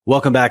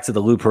Welcome back to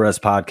the Lou Perez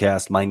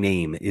podcast. My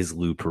name is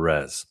Lou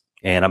Perez,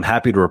 and I'm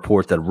happy to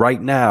report that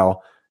right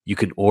now you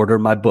can order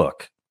my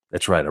book.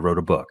 That's right, I wrote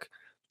a book.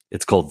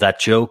 It's called That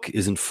Joke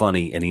Isn't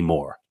Funny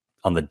Anymore,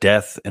 on the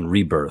death and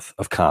rebirth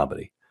of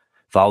comedy.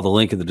 Follow the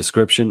link in the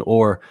description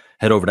or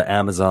head over to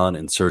Amazon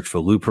and search for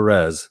Lou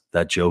Perez,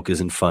 That Joke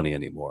Isn't Funny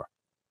Anymore.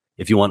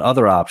 If you want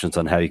other options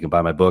on how you can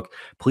buy my book,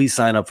 please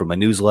sign up for my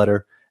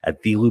newsletter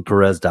at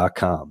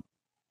thelouperez.com.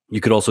 You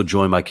could also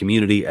join my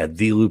community at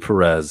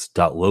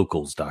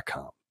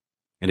thelouperez.locals.com.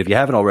 And if you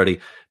haven't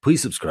already,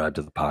 please subscribe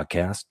to the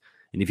podcast.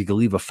 And if you could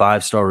leave a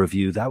 5-star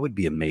review, that would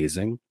be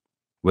amazing.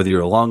 Whether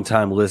you're a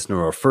long-time listener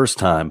or a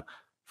first-time,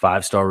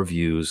 5-star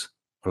reviews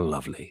are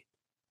lovely.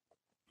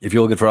 If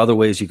you're looking for other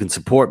ways you can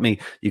support me,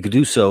 you could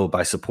do so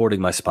by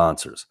supporting my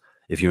sponsors.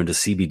 If you're into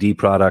CBD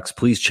products,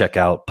 please check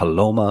out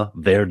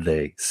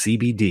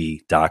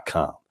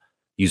PalomaVerdeCBD.com.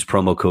 Use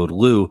promo code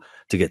Lou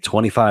to get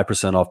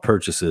 25% off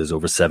purchases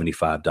over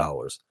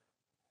 $75.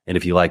 And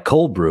if you like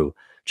cold brew,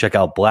 check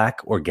out Black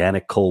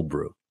Organic Cold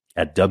Brew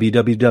at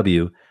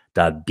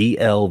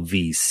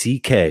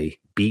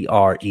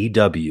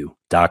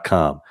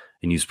www.blvckbrew.com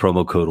and use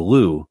promo code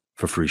Lou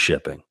for free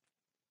shipping.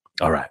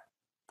 All right,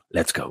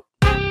 let's go.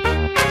 I'm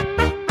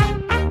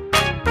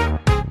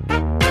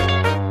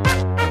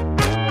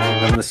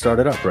going to start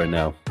it up right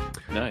now.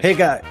 Nice. Hey,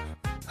 guy.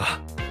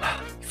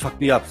 You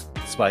fucked me up,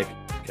 Spike.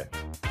 Okay.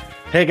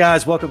 Hey,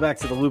 guys. Welcome back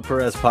to the Lou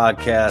Perez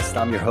podcast.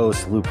 I'm your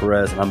host, Lou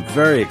Perez, and I'm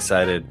very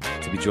excited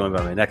to be joined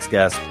by my next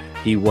guest.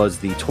 He was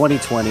the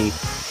 2020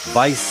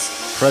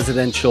 vice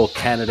presidential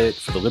candidate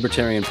for the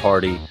Libertarian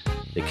Party.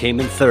 They came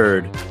in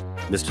third,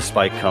 Mr.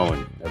 Spike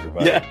Cohen,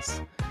 everybody. Yes.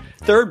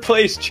 Third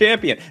place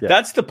champion. Yeah.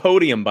 That's the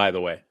podium, by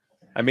the way.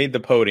 I made the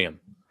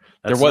podium.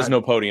 There was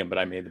no podium, but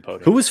I made the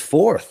podium. Who was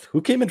fourth? Who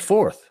came in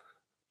fourth?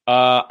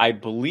 I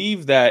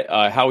believe that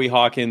Howie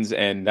Hawkins,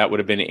 and that would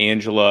have been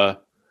Angela.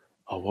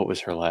 Oh, what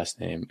was her last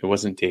name? It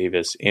wasn't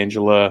Davis.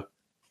 Angela.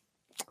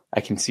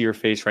 I can see her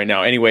face right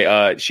now.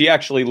 Anyway, she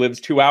actually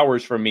lives 2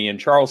 hours from me in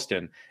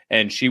Charleston,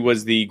 and she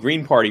was the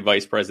Green Party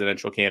vice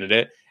presidential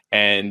candidate,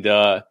 and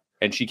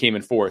she came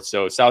in fourth.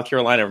 So South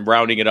Carolina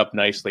rounding it up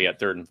nicely at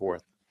third and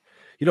fourth.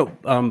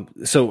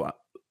 So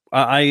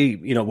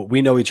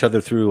we know each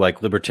other through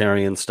like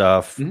libertarian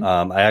stuff.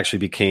 Mm-hmm. I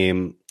actually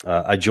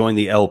I joined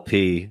the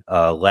LP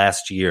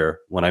last year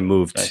when I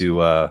moved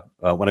to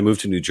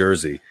New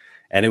Jersey,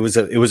 and it was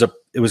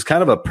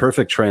kind of a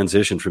perfect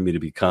transition for me to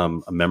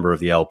become a member of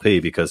the LP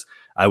because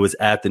I was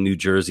at the New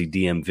Jersey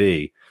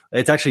DMV.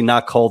 It's actually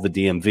not called the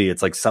DMV;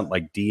 it's like something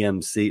like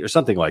DMC or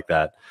something like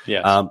that.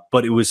 Yeah.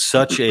 But it was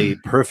such a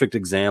perfect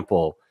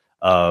example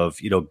of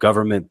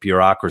government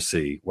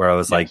bureaucracy where I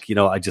was like,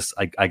 I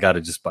got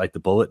to just bite the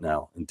bullet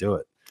now and do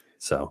it.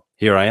 So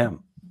here I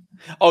am.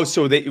 Oh,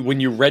 so when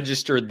you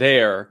registered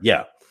there,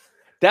 yeah,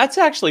 that's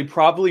actually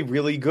probably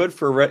really good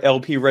for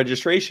LP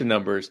registration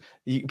numbers.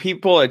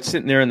 People are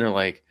sitting there and they're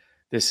like,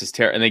 "This is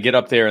terrible," and they get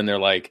up there and they're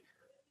like,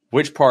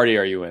 "Which party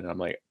are you in?" I'm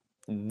like,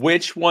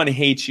 "Which one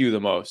hates you the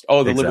most?"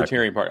 Oh, the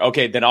Libertarian Party.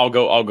 Okay, then I'll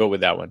go with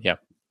that one. Yeah,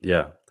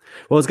 yeah.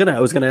 Well, I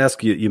was gonna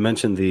ask you. You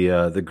mentioned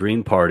the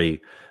Green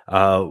Party.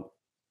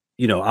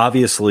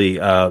 Obviously,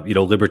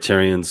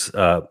 libertarians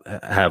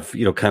have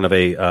kind of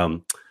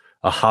a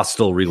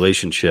hostile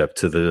relationship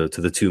to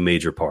the two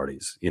major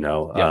parties.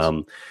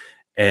 Yes.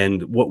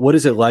 And what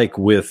is it like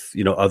with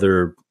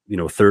other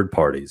third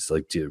parties?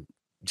 Like, do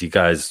you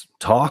guys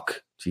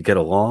talk? Do you get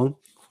along?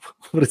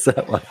 What is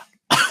that like?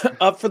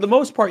 For the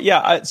most part,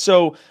 yeah.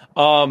 So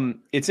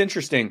it's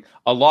interesting.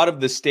 A lot of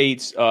the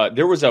states,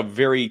 there was a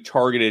very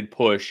targeted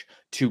push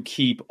to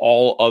keep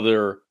all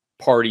other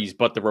parties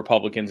but the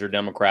Republicans or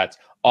Democrats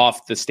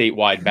off the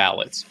statewide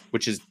ballots,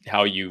 which is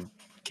how you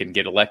can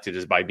get elected,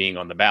 is by being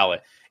on the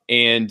ballot.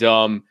 And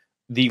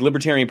the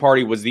Libertarian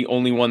Party was the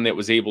only one that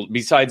was able,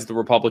 besides the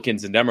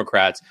Republicans and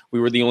Democrats, we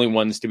were the only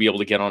ones to be able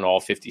to get on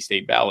all 50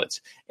 state ballots.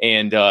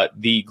 And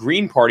the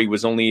Green Party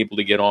was only able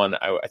to get on,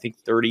 I think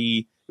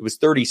 30, it was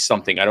 30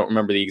 something. I don't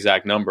remember the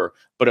exact number,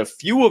 but a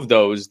few of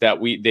those that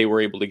they were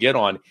able to get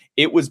on,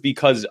 it was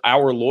because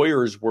our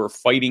lawyers were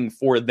fighting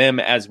for them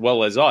as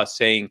well as us,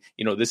 saying,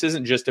 this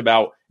isn't just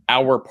about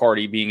our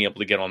party being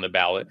able to get on the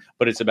ballot,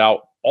 but it's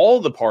about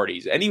all the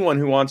parties, anyone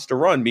who wants to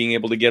run being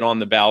able to get on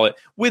the ballot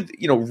with,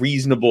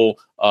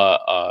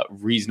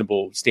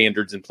 reasonable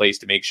standards in place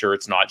to make sure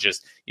it's not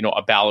just,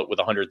 a ballot with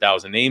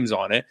 100,000 names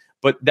on it,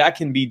 but that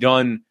can be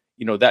done.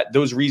 That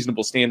those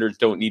reasonable standards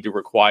don't need to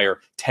require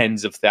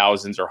tens of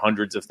thousands or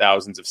hundreds of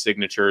thousands of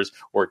signatures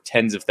or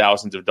tens of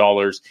thousands of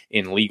dollars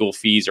in legal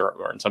fees or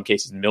in some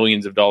cases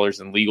millions of dollars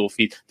in legal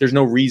fees. There's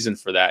no reason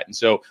for that. And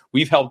so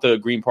we've helped the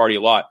Green Party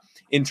a lot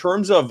in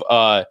terms of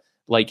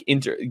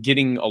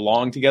getting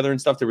along together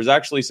and stuff. There was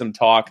actually some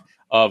talk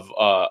of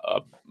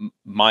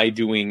my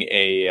doing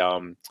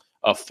a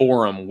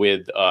forum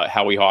with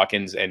Howie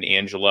Hawkins and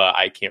Angela.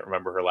 I can't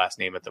remember her last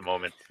name at the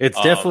moment.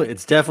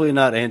 It's definitely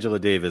not Angela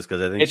Davis,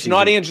 because I think it's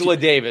not Angela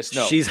Davis.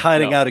 No, she's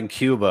hiding out in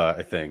Cuba,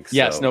 I think.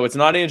 Yes, no, it's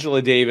not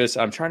Angela Davis.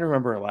 I'm trying to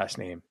remember her last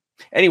name.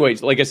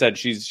 Anyways, like I said,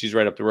 she's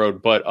right up the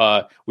road.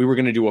 But we were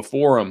going to do a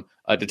forum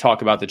to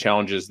talk about the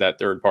challenges that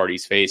third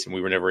parties face, and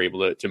we were never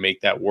able to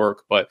make that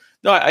work. But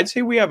no, I'd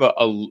say we have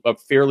a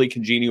fairly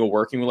congenial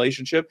working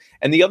relationship.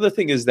 And the other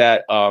thing is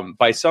that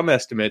by some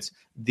estimates,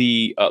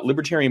 the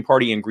Libertarian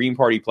Party and Green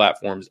Party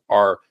platforms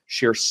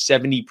share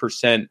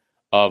 70%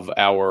 of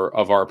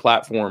our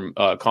platform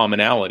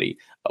commonality.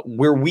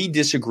 Where we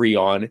disagree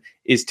on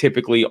is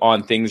typically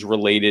on things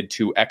related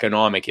to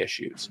economic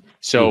issues.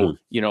 So,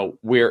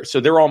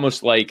 they're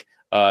almost like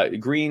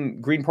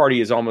Green Party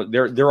is almost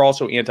they're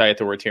also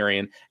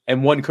anti-authoritarian,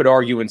 and one could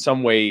argue in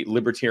some way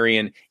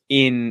libertarian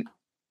in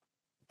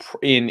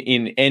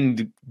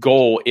end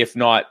goal, if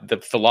not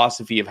the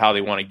philosophy of how they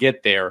want to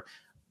get there.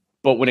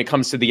 But when it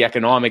comes to the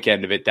economic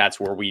end of it, that's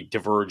where we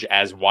diverge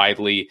as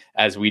widely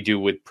as we do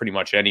with pretty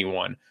much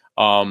anyone.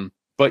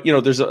 But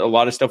there's a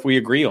lot of stuff we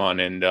agree on,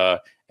 and I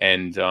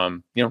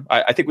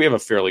think we have a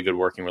fairly good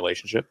working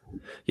relationship.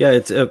 Yeah,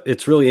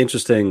 it's really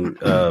interesting,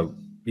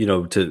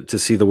 to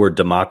see the word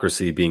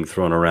democracy being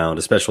thrown around,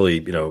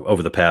 especially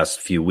over the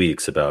past few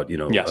weeks about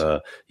Yes.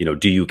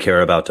 Do you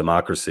care about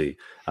democracy?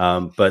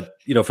 But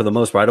for the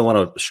most part, I don't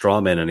want to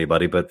strawman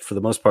anybody, but for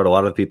the most part, a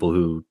lot of people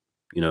who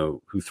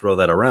throw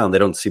that around, they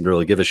don't seem to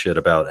really give a shit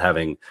about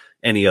having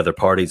any other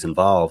parties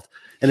involved.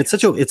 And it's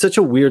such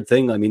a weird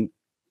thing. I mean,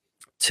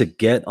 to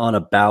get on a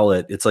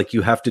ballot, it's like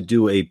you have to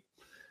do you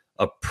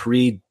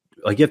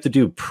have to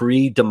do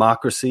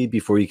pre-democracy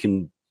before you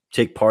can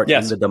take part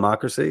in the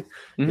democracy.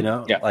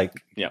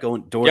 Mm-hmm.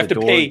 Going door you have to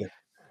door. Pay.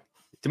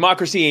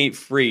 Democracy ain't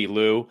free,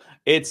 Lou.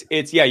 It's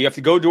you have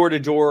to go door to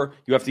door.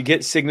 You have to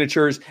get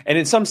signatures. And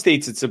in some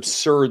states, it's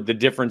absurd the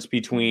difference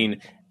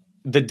between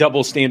the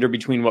double standard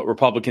between what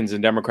Republicans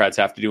and Democrats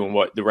have to do and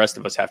what the rest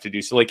of us have to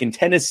do. So like in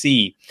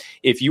Tennessee,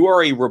 if you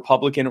are a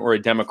Republican or a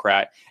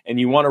Democrat and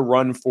you want to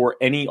run for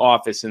any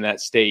office in that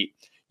state,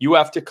 you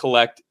have to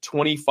collect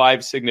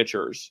 25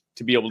 signatures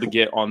to be able to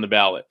get on the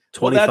ballot.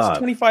 25. Well,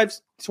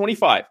 that's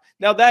 25.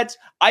 Now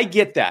I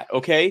get that.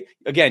 Okay.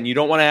 Again, you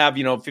don't want to have,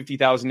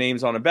 50,000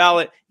 names on a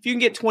ballot. If you can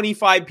get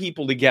 25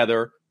 people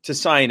together to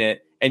sign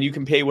it and you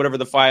can pay whatever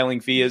the filing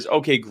fee is,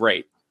 okay,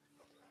 great.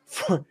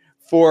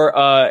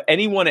 For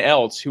anyone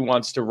else who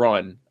wants to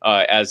run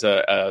as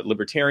a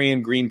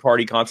libertarian, Green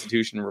Party,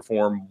 Constitution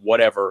reform,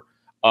 whatever,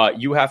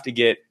 you have to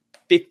get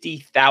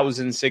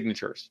 50,000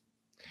 signatures.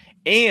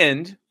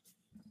 And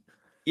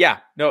do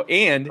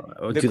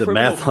the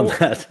math on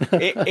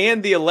that.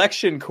 And the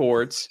election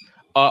courts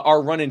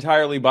are run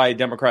entirely by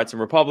Democrats and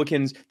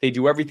Republicans. They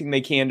do everything they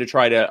can to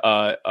try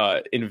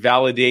to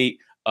invalidate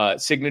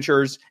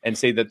signatures and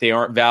say that they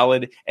aren't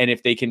valid. And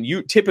if they can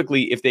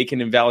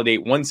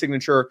invalidate one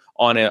signature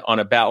on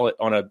a ballot,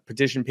 on a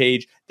petition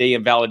page, they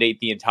invalidate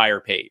the entire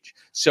page.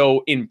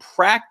 So in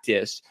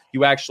practice,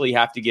 you actually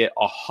have to get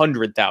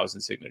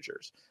 100,000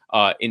 signatures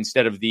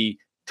instead of the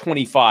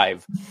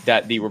 25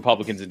 that the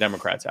Republicans and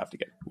Democrats have to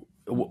get.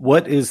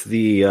 What is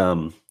the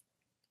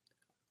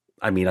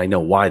I mean, I know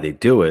why they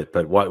do it,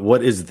 but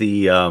what is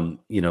the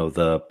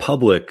the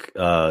public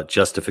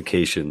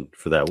justification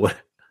for that? What?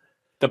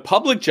 The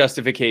public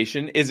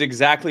justification is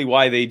exactly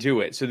why they do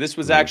it. So this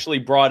was actually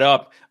brought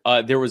up.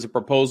 There was a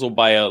proposal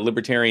by a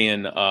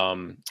libertarian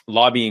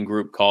lobbying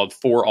group called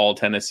For All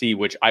Tennessee,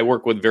 which I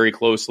work with very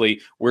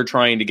closely. We're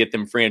trying to get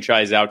them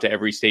franchised out to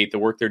every state. The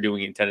work they're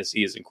doing in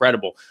Tennessee is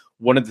incredible.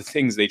 One of the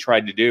things they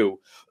tried to do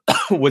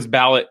was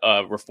ballot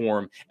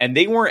reform, and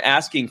they weren't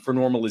asking for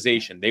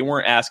normalization. They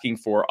weren't asking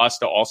for us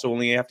to also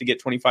only have to get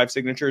 25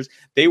 signatures.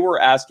 They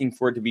were asking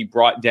for it to be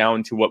brought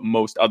down to what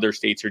most other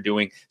states are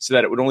doing, so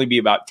that it would only be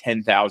about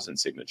 10,000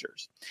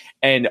 signatures.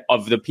 And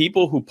of the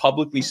people who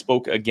publicly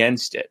spoke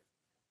against it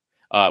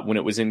when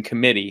it was in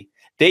committee,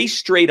 they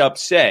straight up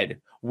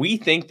said, we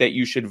think that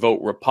you should vote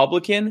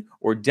Republican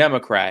or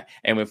Democrat.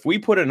 And if we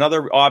put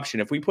other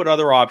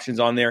options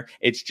on there,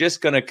 it's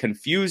just going to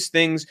confuse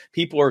things.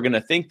 People are going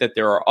to think that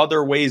there are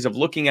other ways of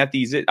looking at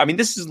these. I mean,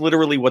 this is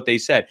literally what they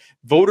said.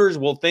 Voters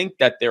will think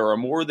that there are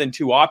more than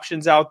two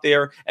options out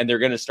there, and they're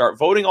going to start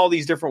voting all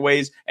these different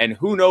ways. And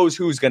who knows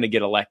who's going to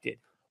get elected?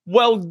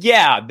 Well,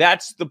 yeah,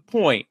 that's the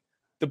point.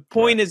 The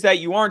point is that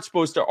you aren't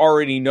supposed to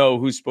already know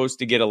who's supposed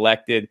to get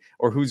elected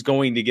or who's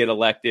going to get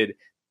elected.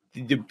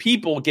 The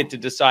people get to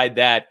decide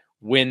that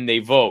when they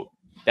vote.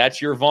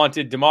 That's your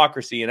vaunted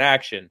democracy in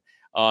action.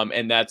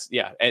 And that's,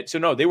 And so,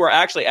 no, they were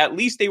actually, at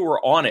least they were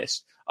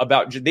honest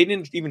about, they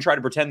didn't even try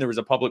to pretend there was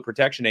a public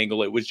protection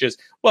angle. It was just,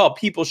 well,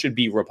 people should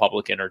be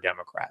Republican or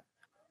Democrat.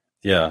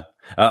 Yeah.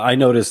 I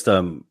noticed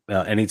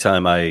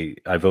anytime I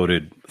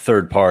voted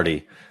third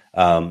party,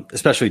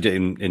 especially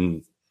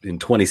in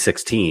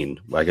 2016,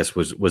 I guess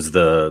was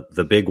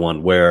the big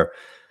one where,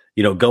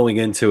 going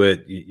into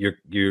it,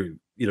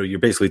 you're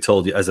basically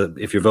told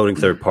if you're voting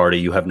third party,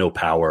 you have no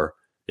power.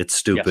 It's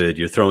stupid. Yes.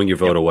 You're throwing your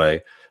vote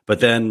away. But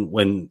then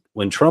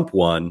when Trump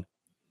won,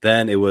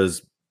 then it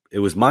was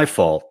my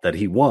fault that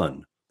he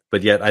won.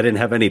 But yet I didn't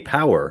have any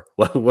power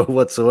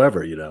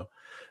whatsoever,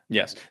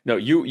 Yes. No,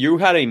 you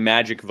had a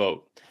magic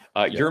vote.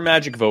 Your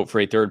magic vote for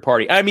a third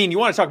party. I mean, you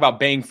want to talk about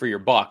bang for your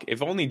buck,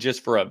 if only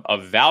just for a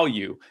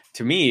value.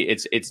 To me,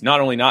 it's not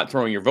only not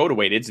throwing your vote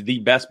away, it's the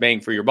best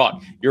bang for your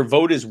buck. Your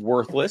vote is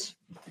worthless.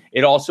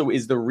 It also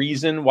is the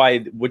reason why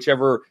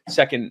whichever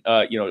second,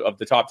 of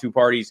the top two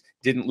parties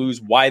didn't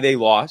lose, why they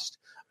lost.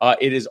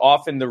 It is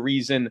often the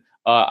reason.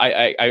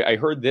 I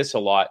heard this a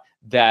lot,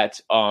 that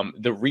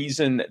the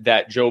reason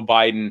that Joe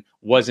Biden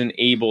wasn't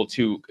able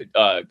to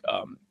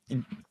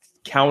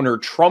counter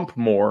Trump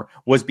more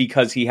was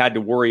because he had to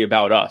worry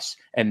about us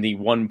and the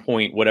 1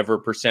 point whatever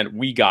percent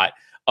we got.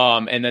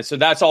 So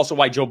that's also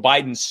why Joe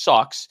Biden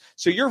sucks.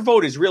 So your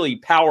vote is really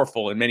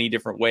powerful in many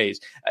different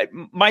ways.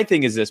 My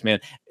thing is this, man,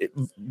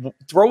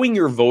 throwing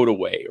your vote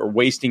away or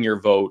wasting your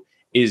vote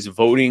is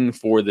voting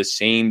for the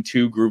same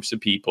two groups of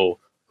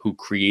people who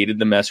created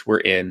the mess we're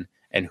in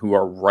and who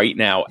are right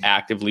now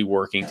actively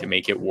working to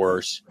make it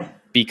worse,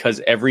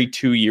 because every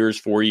 2 years,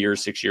 4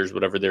 years, 6 years,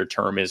 whatever their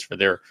term is for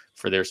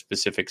their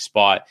specific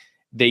spot,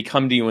 they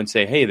come to you and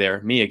say, hey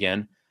there, me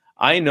again.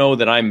 I know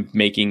that I'm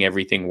making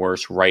everything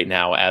worse right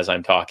now as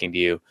I'm talking to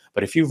you,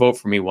 but if you vote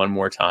for me one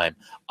more time,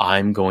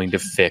 I'm going to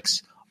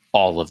fix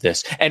all of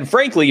this. And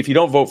frankly, if you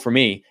don't vote for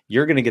me,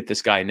 you're going to get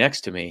this guy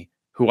next to me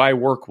who I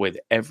work with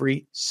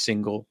every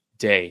single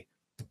day.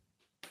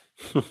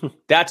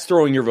 That's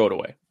throwing your vote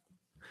away.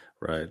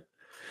 Right.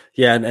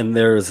 Yeah. And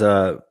there's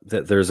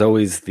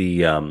always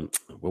the,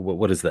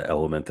 what is the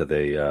element that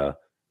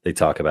they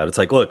talk about? It's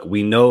like, look,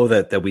 we know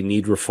that we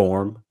need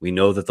reform. We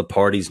know that the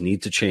parties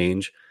need to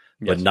change.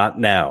 But not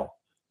now,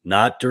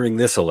 not during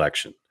this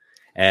election.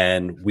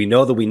 And we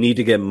know that we need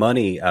to get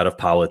money out of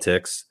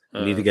politics.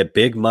 We need to get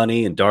big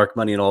money and dark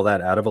money and all that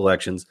out of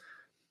elections,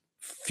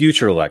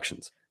 future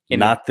elections,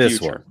 not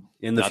this one.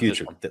 In the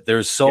future,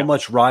 there's so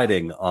much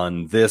riding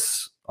on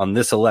this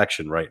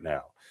election right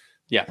now.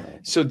 Yeah.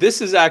 So this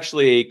is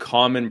actually a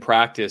common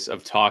practice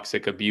of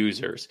toxic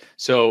abusers.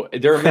 So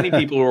there are many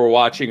people who are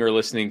watching or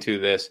listening to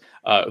this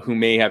who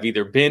may have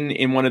either been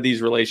in one of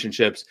these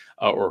relationships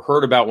or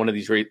heard about one of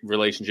these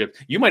relationships.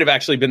 You might have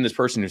actually been this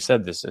person who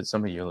said this.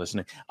 Some of you are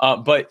listening.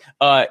 But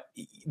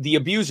the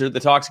abuser, the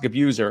toxic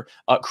abuser,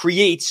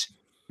 creates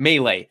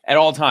melee at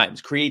all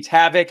times, creates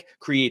havoc,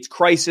 creates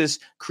crisis,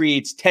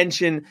 creates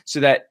tension,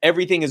 so that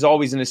everything is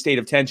always in a state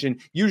of tension.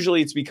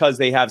 Usually it's because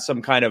they have some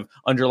kind of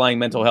underlying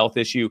mental health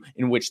issue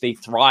in which they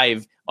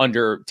thrive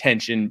under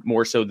tension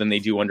more so than they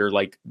do under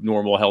like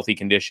normal healthy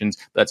conditions.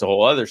 That's a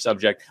whole other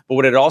subject. But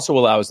what it also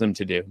allows them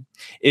to do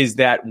is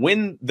that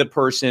when the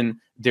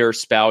person, their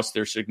spouse,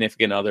 their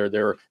significant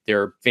other,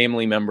 their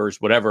family members,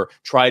 whatever,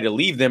 try to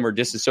leave them or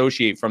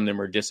disassociate from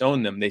them or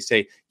disown them, they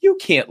say, you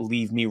can't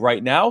leave me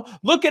right now.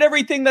 Look at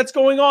everything that's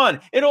going on.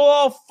 It'll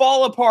all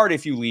fall apart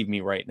if you leave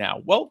me right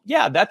now. Well,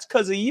 yeah, that's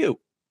because of you.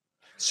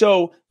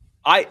 So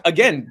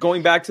again,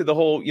 going back to the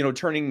whole,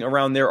 turning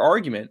around their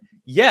argument,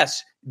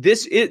 yes,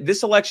 this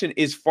election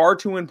is far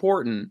too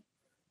important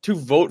to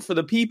vote for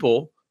the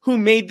people who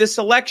made this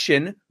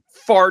election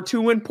far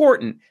too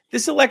important.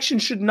 This election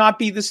should not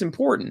be this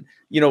important.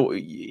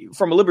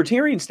 From a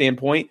libertarian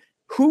standpoint,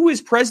 who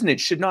is president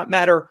should not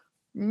matter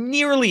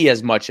nearly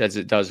as much as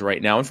it does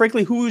right now. And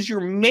frankly, who's your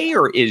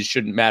mayor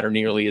shouldn't matter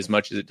nearly as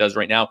much as it does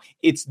right now.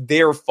 It's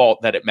their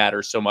fault that it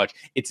matters so much.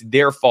 It's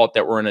their fault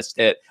that we're in a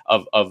state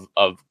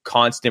of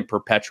constant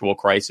perpetual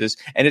crisis,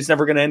 and it's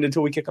never going to end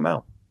until we kick them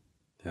out.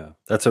 Yeah,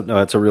 that's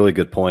a really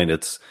good point.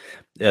 It's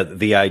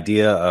the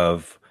idea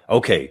of,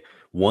 okay,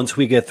 once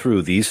we get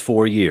through these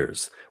 4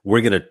 years, we're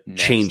going to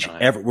change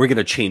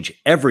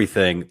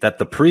everything that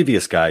the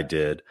previous guy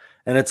did.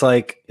 And it's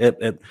like,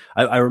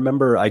 I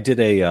remember I did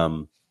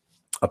not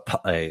a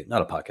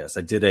podcast.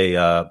 I did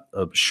a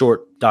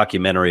short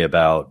documentary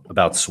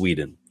about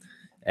Sweden.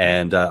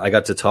 And I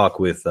got to talk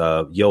with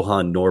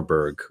Johan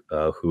Norberg,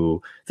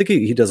 who I think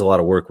he does a lot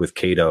of work with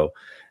Cato.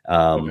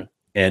 Okay.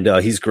 And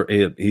he's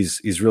great.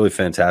 He's really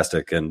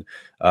fantastic. And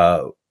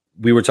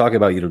we were talking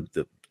about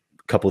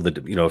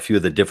a few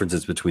of the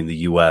differences between the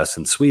U.S.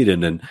 and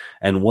Sweden,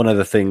 and one of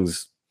the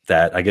things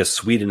that I guess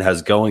Sweden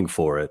has going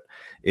for it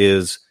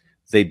is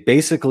they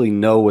basically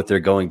know what they're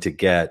going to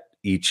get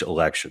each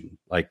election.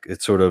 Like,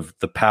 it's sort of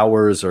the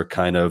powers are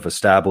kind of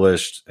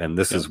established, and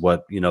this is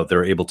what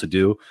they're able to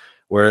do.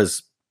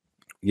 Whereas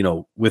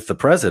with the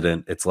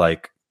president, it's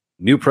like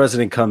new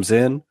president comes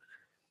in.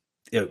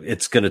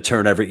 It's going to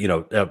turn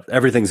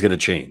everything's going to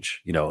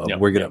change.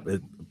 We're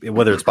going to,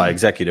 whether it's by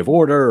executive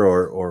order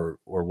or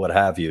what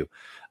have you.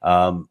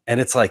 And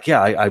it's like,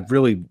 I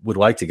really would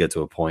like to get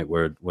to a point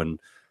where when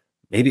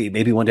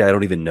maybe one day I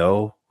don't even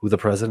know who the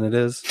president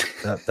is.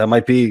 That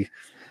might be.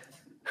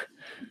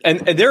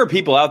 And there are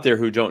people out there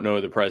who don't know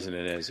who the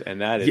president is,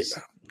 and that is,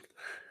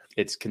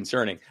 it's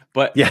concerning.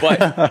 But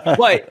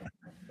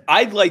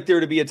I'd like there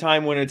to be a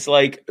time when it's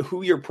like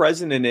who your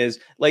president is.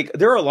 Like,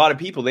 there are a lot of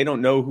people, they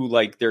don't know who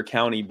like their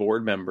county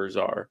board members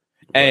are.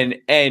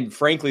 Right. And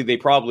frankly, they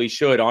probably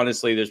should.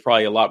 Honestly, there's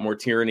probably a lot more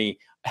tyranny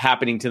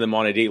happening to them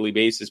on a daily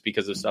basis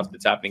because of stuff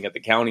that's happening at the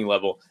county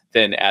level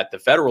than at the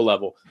federal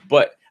level.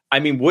 But I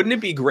mean, wouldn't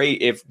it be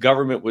great if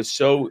government was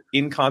so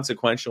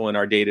inconsequential in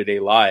our day-to-day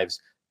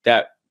lives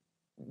that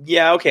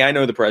yeah, okay, I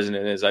know who the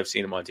president is. I've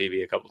seen him on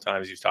TV a couple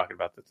times. He was talking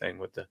about the thing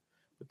with the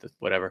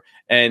whatever,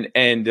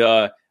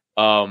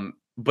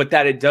 but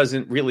that it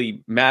doesn't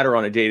really matter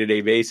on a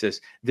day-to-day basis.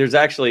 There's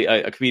actually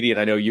a comedian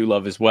I know you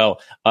love as well,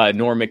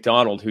 Norm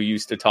Macdonald, who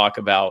used to talk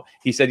about.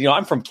 He said,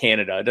 I'm from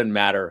Canada. It doesn't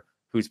matter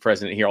who's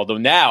president here. Although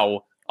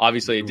now,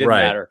 obviously, it didn't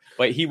matter.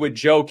 But he would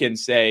joke and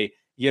say,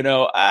 we're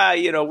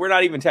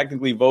not even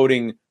technically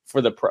voting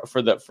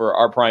for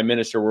our prime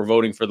minister. We're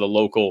voting for the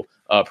local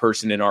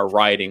person in our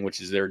riding,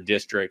 which is their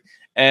district.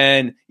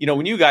 And,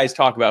 when you guys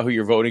talk about who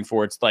you're voting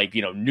for, it's like,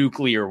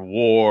 nuclear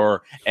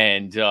war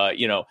and,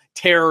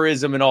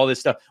 terrorism and all this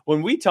stuff.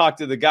 When we talk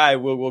to the guy,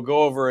 we'll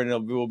go over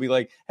and we'll be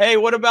like, hey,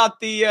 what about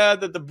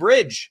the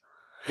bridge?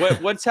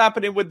 What's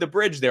happening with the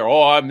bridge there?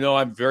 Oh,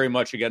 I'm very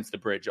much against the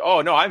bridge.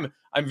 Oh, no, I'm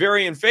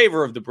very in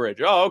favor of the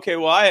bridge. Oh, okay.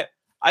 Well,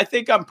 I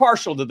think I'm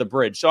partial to the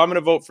bridge, so I'm going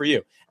to vote for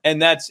you. And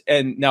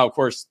now, of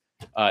course,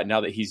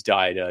 now that he's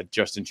died,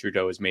 Justin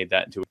Trudeau has made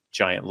that into a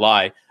giant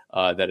lie.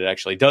 That it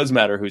actually does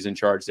matter who's in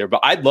charge there. But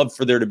I'd love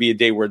for there to be a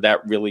day where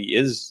that really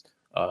is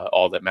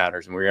all that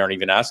matters, and we aren't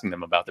even asking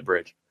them about the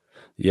bridge.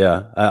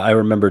 Yeah, I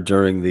remember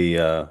during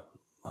it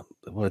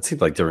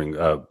seemed like during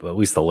at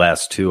least the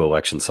last two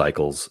election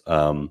cycles,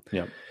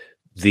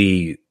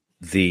 the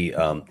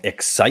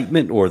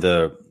excitement or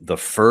the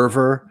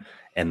fervor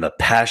and the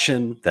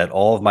passion that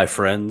all of my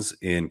friends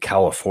in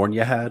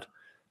California had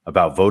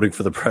about voting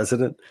for the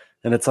president.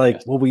 And it's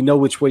like, well, we know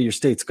which way your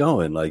state's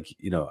going. Like,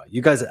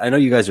 you guys, I know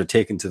you guys are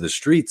taking to the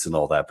streets and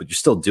all that, but you're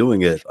still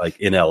doing it like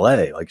in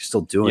LA, like you're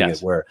still doing it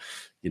where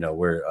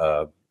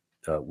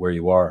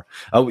you are.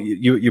 Oh,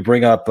 you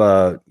bring up,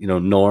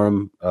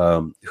 Norm,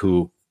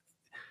 who,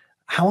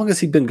 how long has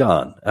he been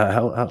gone?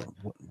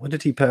 When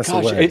did he pass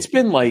away? It's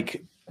been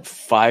like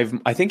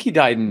I think he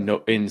died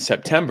in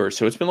September.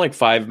 So it's been like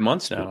 5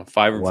 months now,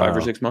 5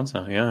 or 6 months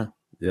now. Yeah.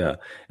 Yeah.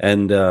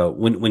 And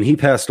when he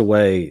passed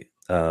away,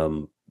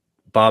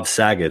 Bob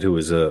Saget, who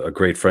was a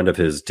great friend of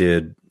his,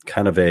 did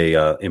kind of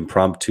a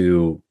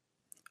impromptu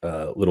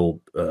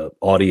little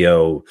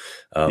audio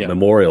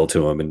memorial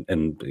to him.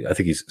 And I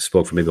think he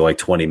spoke for maybe like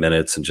 20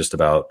 minutes and just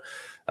about,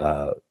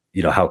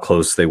 how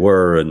close they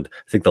were. And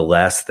I think the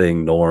last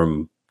thing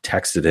Norm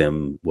texted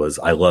him was,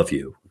 I love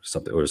you,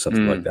 or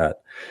something like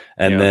that.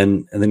 And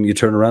then you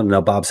turn around and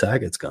now Bob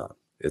Saget's gone.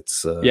 It's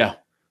so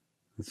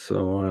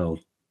wild.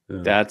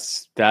 Yeah.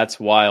 That's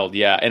wild.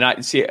 Yeah. And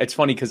I see, it's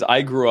funny because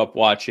I grew up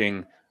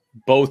watching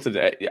both of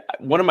that.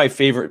 One of my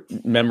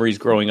favorite memories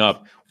growing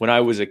up when I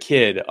was a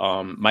kid,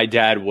 my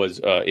dad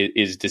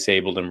is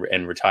disabled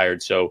and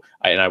retired. So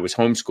I was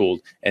homeschooled.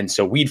 And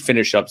so we'd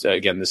finish up,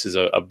 again, this is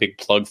a big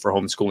plug for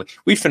homeschooling.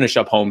 We'd finish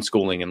up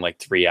homeschooling in like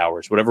 3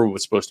 hours, whatever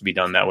was supposed to be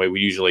done that way.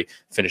 We usually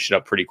finish it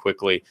up pretty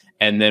quickly.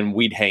 And then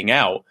we'd hang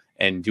out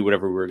and do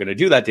whatever we were going to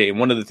do that day. And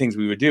one of the things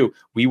we would do,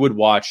 we would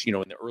watch, in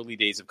the early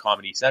days of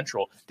Comedy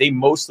Central, they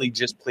mostly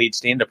just played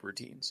stand-up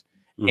routines.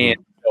 Mm-hmm. And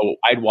so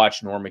I'd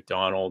watch Norm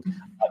Macdonald.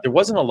 There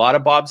wasn't a lot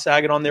of Bob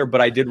Saget on there,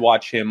 but I did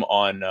watch him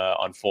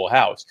on Full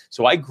House.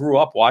 So I grew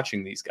up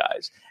watching these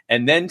guys.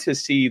 And then to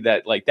see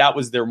that, like, that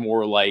was their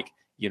more like,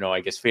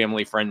 I guess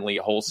family friendly,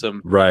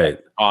 wholesome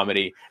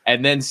comedy.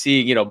 And then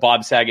seeing,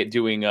 Bob Saget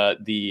doing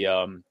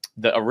the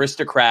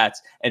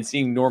Aristocrats and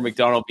seeing Norm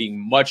Macdonald being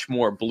much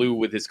more blue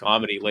with his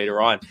comedy later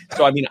on.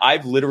 So, I mean,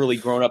 I've literally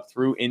grown up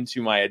through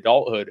into my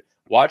adulthood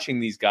watching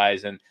these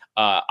guys. And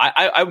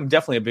I'm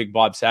definitely a big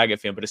Bob Saget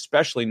fan, but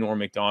especially Norm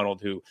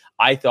Macdonald, who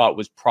I thought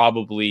was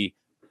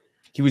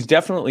he was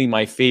definitely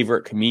my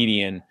favorite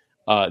comedian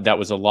that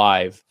was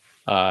alive.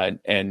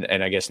 And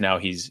I guess now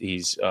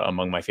he's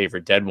among my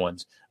favorite dead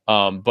ones.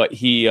 But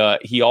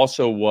he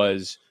also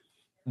was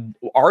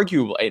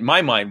arguably, in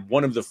my mind,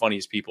 one of the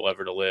funniest people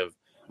ever to live.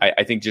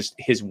 I think just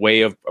his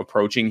way of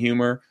approaching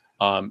humor,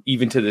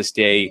 even to this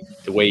day,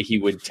 the way he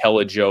would tell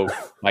a joke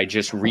by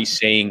just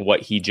re-saying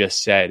what he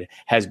just said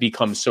has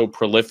become so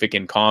prolific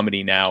in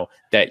comedy now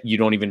that you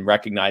don't even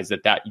recognize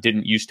that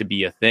didn't used to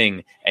be a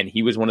thing. And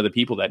he was one of the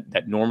people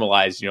that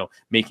normalized,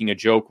 making a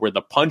joke where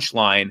the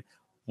punchline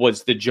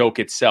was the joke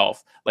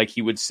itself. Like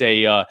he would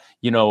say,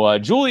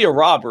 Julia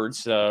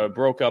Roberts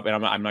broke up,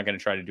 and I'm not going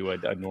to try to do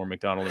a Norm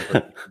Macdonald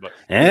impression, but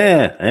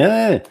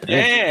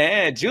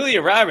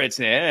Julia Roberts,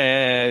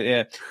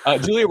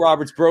 Julia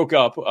Roberts broke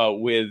up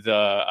with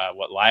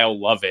Lyle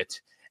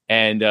Lovett,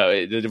 and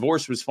the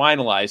divorce was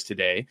finalized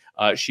today.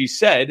 She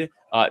said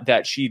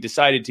that she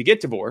decided to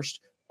get divorced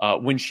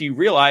when she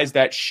realized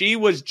that she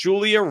was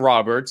Julia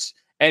Roberts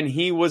and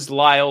he was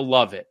Lyle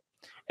Lovett.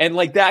 And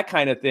like that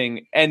kind of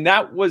thing. And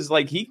that was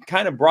like, he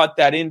kind of brought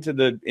that into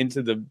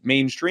the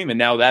mainstream. And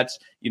now that's,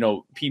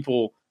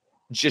 people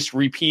just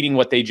repeating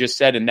what they just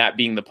said and that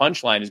being the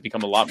punchline has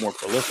become a lot more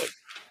prolific.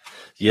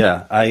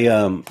 Yeah.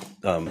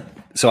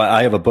 So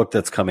I have a book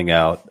that's coming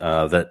out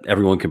that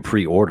everyone can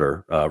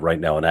pre-order right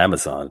now on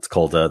Amazon. It's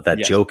called That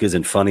Joke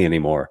Isn't Funny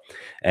Anymore.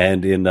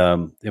 And in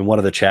one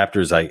of the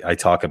chapters, I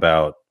talk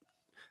about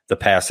the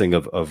passing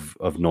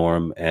of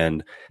Norm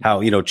and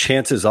how,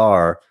 chances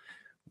are,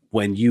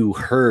 when you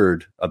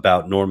heard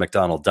about Norm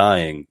Macdonald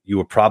dying, you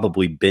were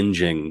probably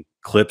binging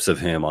clips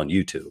of him on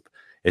YouTube.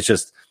 It's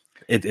just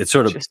it's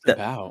sort of just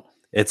about.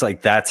 It's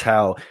like that's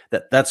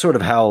sort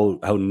of how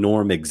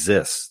Norm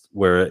exists,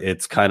 where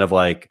it's kind of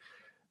like,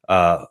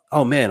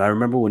 oh man, I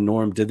remember when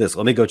Norm did this.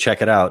 Let me go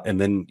check it out. And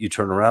then you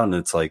turn around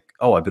and it's like,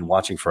 oh, I've been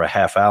watching for a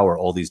half hour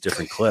all these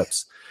different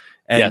clips.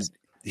 And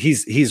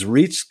he's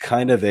reached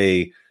kind of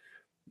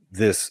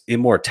this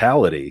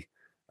immortality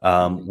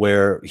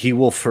where he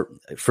will,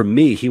 for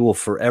me, he will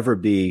forever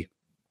be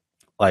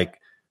like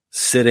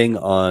sitting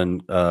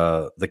on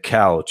the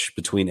couch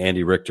between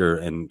Andy Richter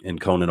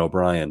and Conan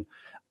O'Brien.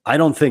 I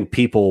don't think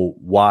people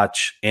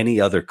watch any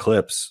other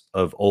clips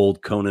of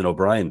old Conan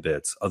O'Brien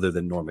bits other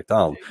than Norm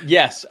Macdonald.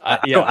 Yes. I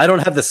don't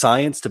have the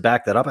science to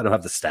back that up. I don't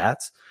have the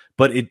stats,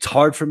 but it's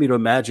hard for me to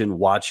imagine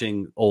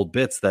watching old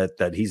bits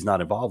that he's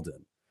not involved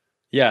in.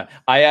 Yeah,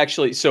 I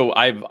actually, so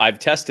I've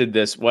tested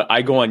this. What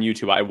I go on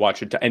YouTube, I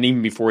watch it, and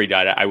even before he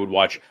died, I would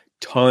watch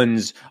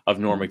tons of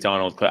Norm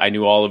Macdonald. I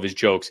knew all of his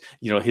jokes.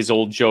 His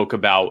old joke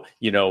about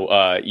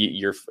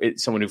you're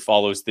someone who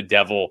follows the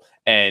devil,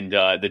 and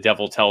the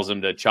devil tells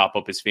him to chop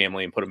up his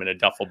family and put him in a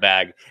duffel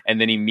bag, and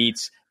then he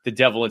meets the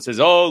devil and says,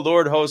 "Oh,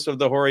 Lord, host of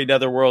the hoary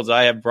netherworlds,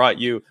 I have brought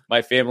you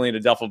my family in a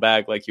duffel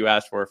bag like you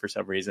asked for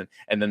some reason."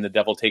 And then the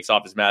devil takes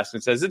off his mask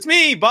and says, "It's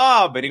me,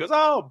 Bob." And he goes,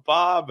 "Oh,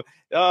 Bob.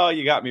 Oh,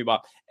 you got me,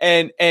 Bob."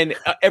 And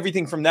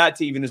everything from that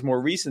to even his more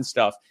recent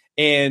stuff.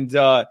 And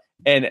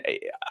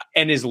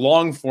his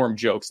long form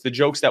jokes, the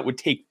jokes that would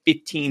take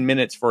 15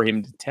 minutes for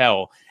him to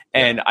tell.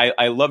 And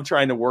I love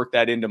trying to work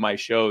that into my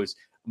shows,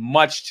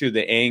 much to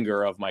the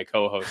anger of my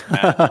co-host,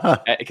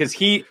 Matt, because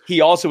he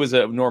also is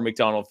a Norm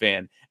Macdonald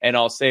fan. And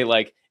I'll say,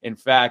 like, in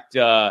fact,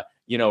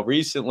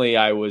 recently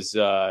I was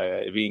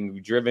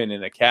being driven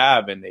in a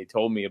cab and they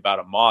told me about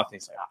a moth.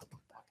 And he's like, oh.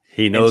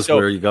 He knows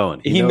where you're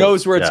going. He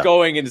knows where it's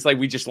going. And it's like,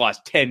 we just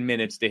lost 10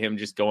 minutes to him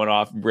just going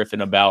off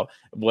riffing about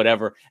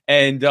whatever.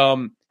 And,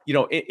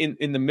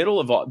 in the middle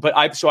of all, but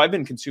I've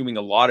been consuming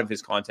a lot of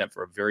his content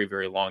for a very,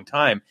 very long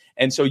time.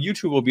 And so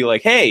YouTube will be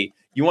like, hey,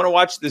 you want to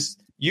watch this?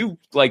 You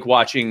like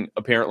watching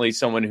apparently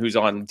someone who's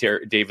on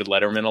David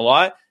Letterman a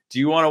lot. Do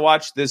you want to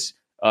watch this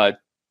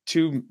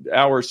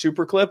 2-hour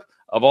super clip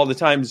of all the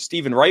times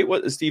Stephen Wright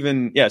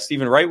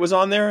was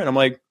on there? And I'm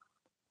like,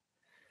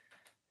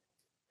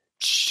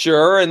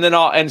 sure.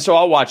 And so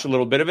I'll watch a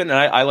little bit of it. And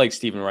I like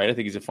Stephen Wright. I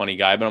think he's a funny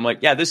guy, but I'm like,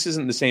 yeah, this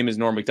isn't the same as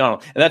Norm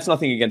Macdonald. And that's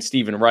nothing against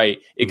Stephen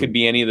Wright. It could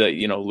be any of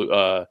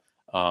the,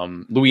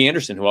 Louis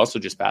Anderson, who also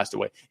just passed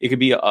away. It could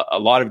be a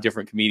lot of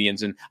different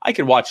comedians, and I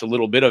could watch a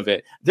little bit of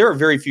it. There are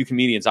very few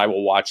comedians I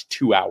will watch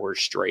 2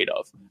 hours straight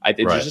of.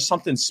 There's just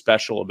something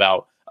special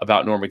about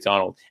Norm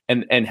Macdonald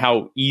and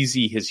how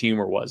easy his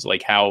humor was,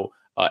 like how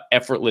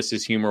effortless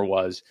his humor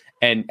was,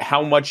 and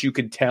how much you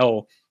could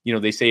tell.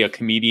 They say a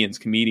comedian's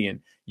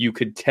comedian. You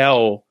could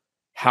tell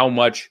how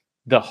much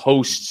the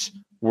hosts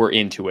were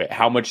into it,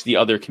 how much the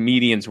other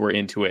comedians were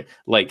into it.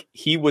 Like,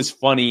 he was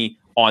funny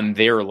on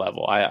their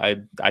level. I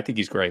think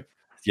he's great.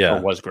 Yeah.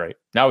 Or was great.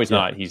 Now he's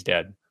not. He's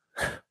dead.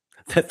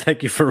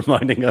 Thank you for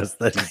reminding us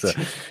that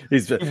he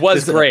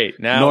was great.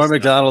 Now Norm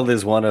Macdonald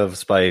is one of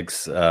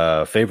Spike's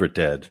favorite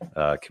dead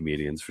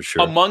comedians, for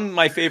sure. Among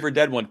my favorite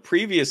dead one.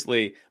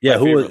 Previously, my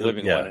favorite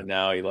living one, and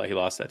now he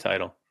lost that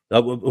title.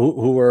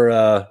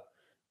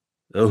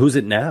 Who's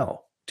it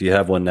now? Do you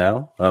have one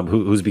now?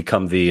 Who's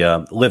become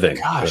the living?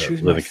 Gosh,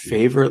 who's my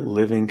favorite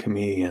living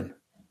comedian?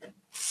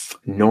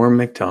 Norm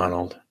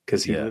Macdonald,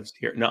 because he lives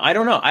here. No, I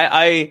don't know.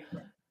 I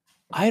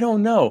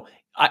don't know.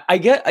 I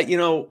get,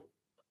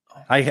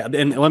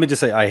 and let me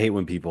just say, I hate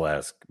when people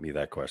ask me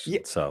that question.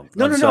 Yeah. So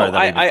no.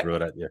 I threw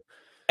it at you.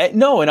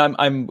 No, and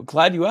I'm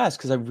glad you asked,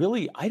 because I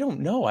don't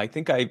know. I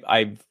think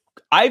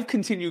I've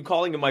continued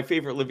calling him my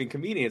favorite living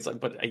comedian. It's like,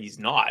 but he's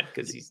not,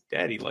 because he's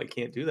dead. He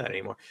can't do that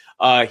anymore.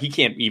 He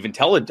can't even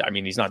tell it. I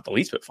mean, he's not the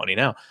least bit funny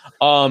now.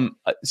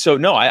 So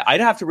no,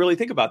 I'd have to really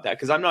think about that,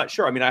 because I'm not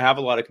sure. I mean, I have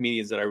a lot of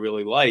comedians that I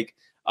really like.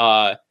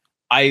 I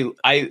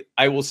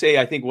will say,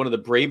 I think one of the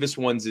bravest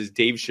ones is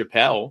Dave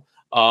Chappelle.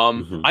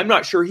 I'm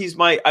not sure he's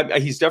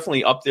he's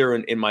definitely up there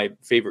in my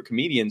favorite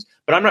comedians,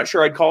 but I'm not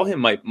sure I'd call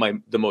him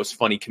the most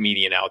funny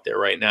comedian out there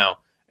right now.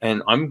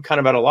 And I'm kind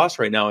of at a loss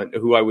right now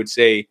who I would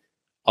say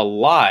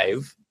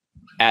alive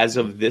as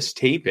of this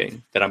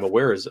taping that I'm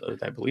aware is,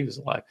 I believe is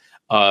alive,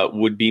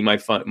 would be my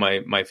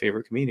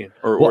favorite comedian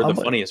or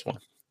the funniest one.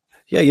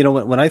 Yeah.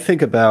 When I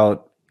think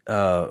about,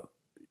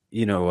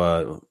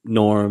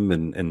 Norm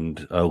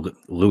and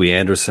Louis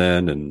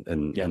Anderson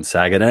and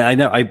Saget. And I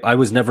know I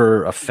was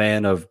never a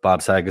fan of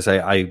Bob Saget.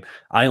 I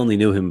only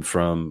knew him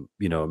from,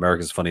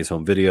 America's Funniest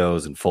Home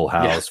Videos and Full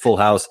House.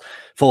 Yeah.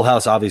 Full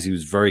House obviously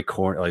was very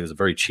corny. Like, it was a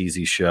very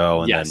cheesy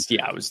show. And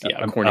it was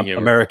corny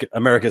humor.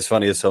 America's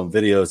Funniest Home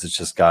Videos. It's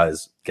just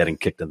guys getting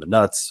kicked in the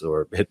nuts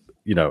or hit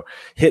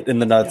in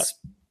the nuts.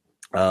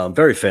 Yeah.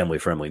 Very family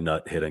friendly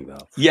nut hitting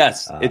though.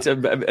 Yes, it's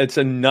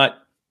a nut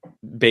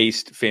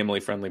based family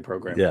friendly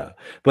program. Yeah.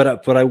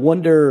 But I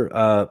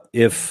wonder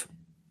if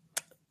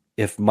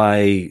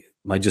my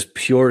just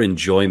pure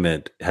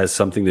enjoyment has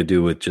something to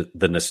do with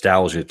the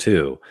nostalgia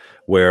too,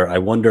 where I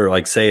wonder,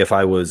 like, say if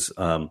I was,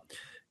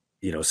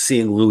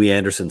 seeing Louis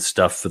Anderson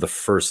stuff for the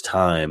first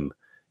time,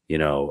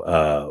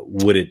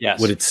 would it Yes.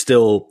 would it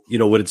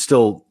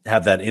still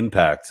have that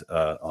impact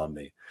on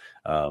me?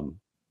 I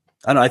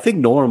don't know. I think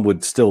Norm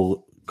would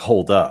still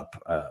hold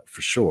up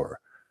for sure.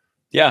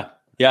 Yeah,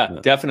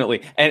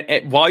 definitely.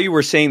 And while you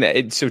were saying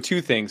that, so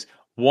two things.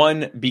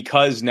 One,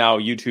 because now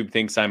YouTube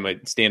thinks I'm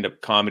a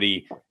stand-up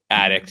comedy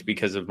addict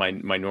because of my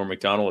Norm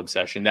Macdonald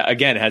obsession. That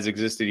again has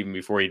existed even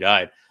before he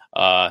died.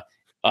 I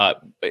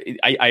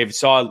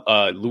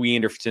saw Louis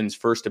Anderson's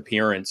first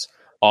appearance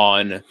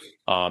on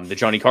the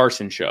Johnny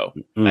Carson show.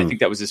 I think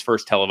that was his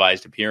first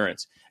televised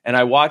appearance. And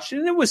I watched it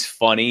and it was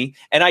funny.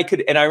 And I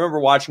remember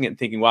watching it and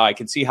thinking, wow, I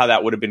could see how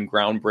that would have been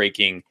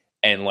groundbreaking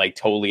and like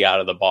totally out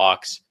of the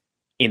box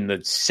in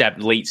the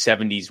late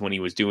 70s when he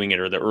was doing it,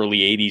 or the early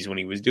 80s when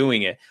he was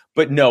doing it.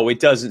 But no, it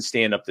doesn't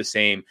stand up the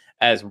same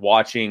as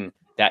watching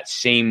that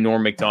same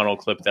Norm Macdonald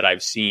clip that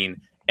I've seen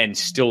and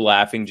still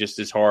laughing just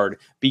as hard,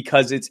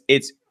 because it's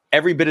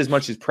every bit as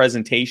much as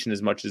presentation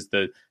as much as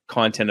the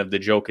content of the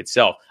joke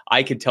itself.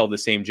 I could tell the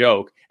same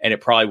joke and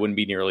it probably wouldn't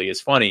be nearly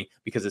as funny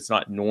because it's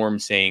not Norm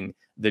saying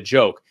the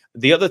joke.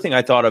 The other thing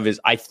I thought of is,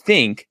 I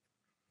think,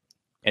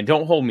 and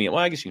don't hold me, well,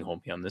 I guess you can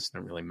hold me on this, it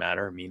doesn't really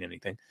matter or mean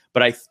anything,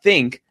 but I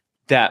think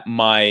that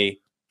my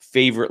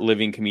favorite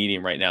living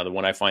comedian right now, the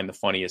one I find the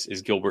funniest,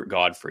 is Gilbert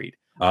Gottfried.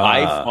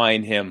 I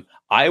find him,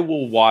 I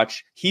will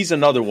watch, he's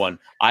another one.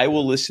 I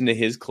will listen to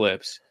his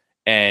clips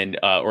and,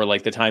 or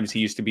like the times he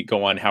used to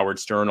go on Howard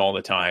Stern all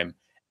the time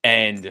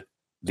and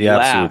the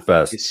absolute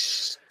best,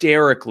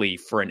 hysterically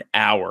for an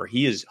hour.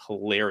 He is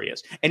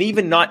hilarious. And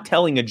even not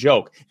telling a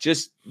joke,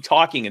 just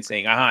talking and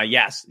saying,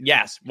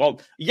 yes.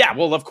 Well, yeah,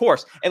 well, of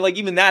course. And like,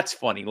 even that's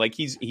funny. Like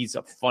he's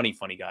a funny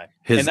guy.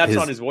 And that's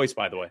on his voice,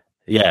 by the way.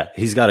 Yeah.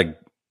 He's got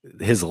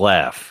his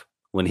laugh.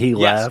 When he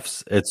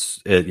laughs,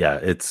 it's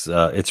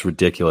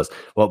ridiculous.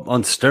 Well,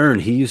 on Stern,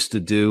 he used to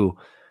do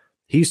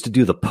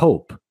the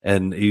Pope,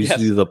 and he used to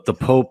do the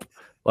Pope,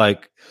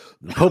 like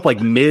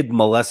mid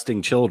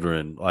molesting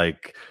children,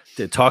 like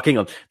talking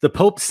of the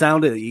Pope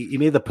sounded. He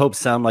made the Pope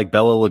sound like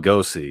Bela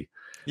Lugosi.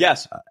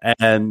 Yes,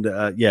 and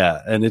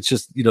it's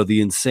just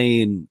the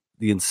insane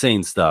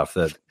stuff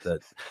that.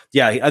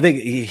 I think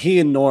he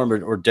and Norm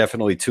are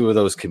definitely two of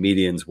those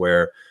comedians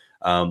where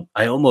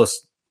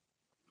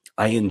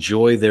I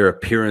enjoy their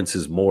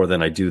appearances more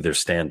than I do their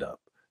stand up.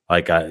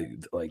 Like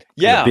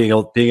being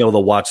able to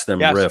watch them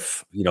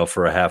riff,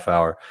 for a half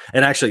hour.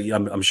 And actually,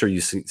 I'm sure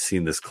you've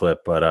seen this clip,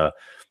 but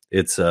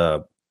it's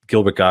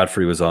Gilbert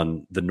Gottfried was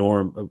on the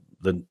Norm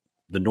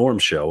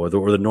show or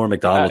the Norm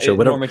Macdonald show,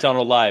 whatever. Norm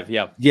Macdonald Live,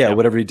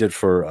 whatever he did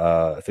for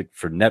I think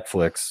for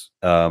Netflix.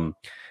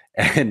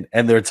 And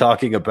they're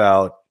talking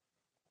about,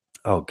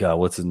 oh God,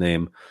 what's his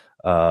name?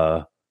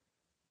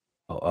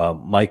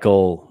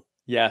 Michael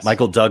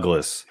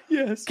Douglas,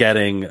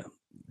 getting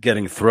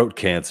throat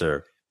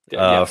cancer.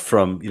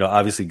 From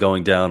obviously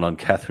going down on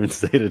Catherine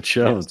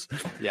Zeta-Jones.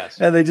 Yes.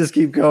 And they just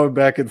keep going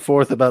back and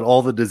forth about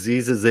all the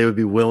diseases they would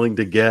be willing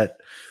to get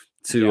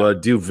to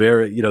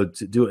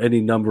to do any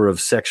number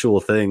of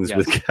sexual things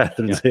with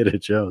Catherine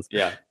Zeta-Jones.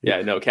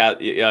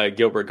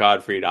 Gilbert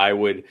Gottfried, I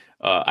would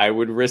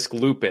risk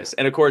lupus,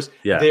 and of course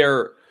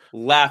they're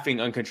laughing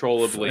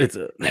uncontrollably,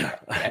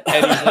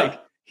 and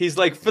he's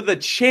like, for the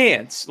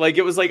chance, like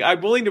it was like,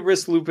 I'm willing to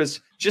risk lupus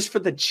just for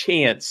the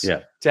chance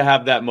to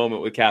have that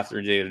moment with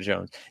Catherine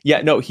Zeta-Jones.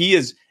 Yeah, no, he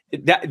is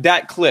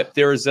that clip.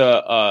 There's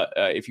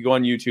if you go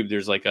on YouTube,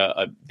 there's like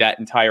that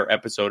entire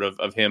episode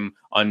of him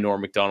on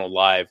Norm Macdonald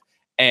Live.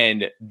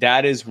 And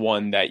that is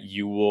one that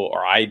you will,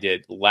 or I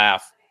did,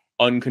 laugh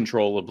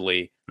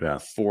uncontrollably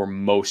for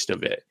most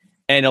of it.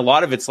 And a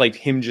lot of it's like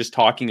him just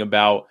talking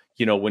about,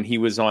 when he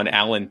was on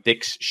Alan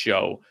Thicke's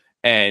show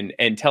and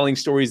telling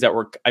stories that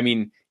were, I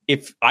mean,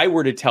 if I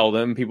were to tell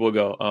them, people would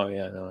go, oh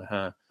yeah, no,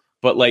 huh.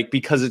 But like,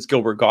 because it's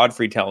Gilbert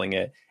Gottfried telling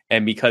it,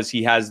 and because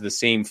he has the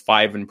same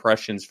 5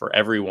 impressions for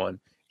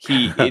everyone,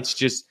 it's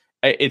just,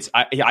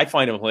 I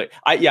find him hilarious.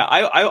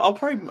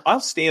 I'll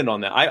stand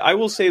on that. I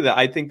will say that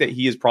I think that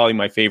he is probably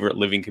my favorite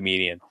living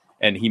comedian,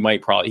 and he's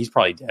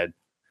probably dead.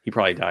 He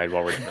probably died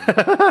while we're doing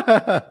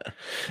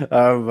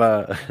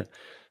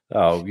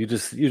it.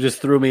 You just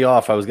threw me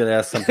off. I was going to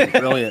ask something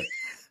brilliant.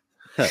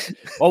 I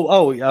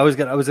was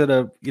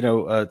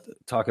gonna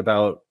talk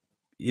about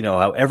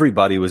how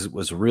everybody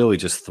was really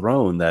just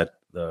thrown that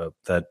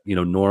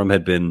Norm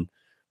had been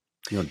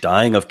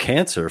dying of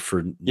cancer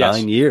for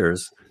 9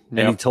 years,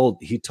 and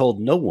he told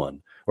no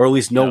one, or at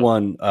least no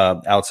one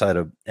outside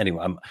of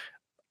anyone.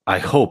 I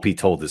hope he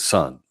told his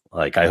son.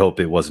 Like, I hope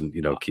it wasn't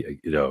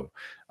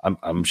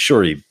I'm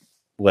sure he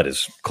let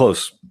his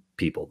close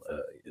people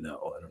I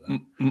don't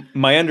know.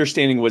 My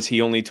understanding was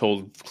he only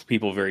told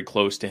people very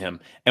close to him.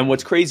 And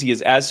what's crazy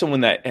is, as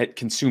someone that had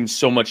consumed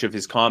so much of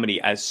his comedy,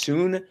 as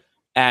soon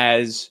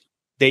as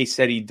they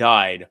said he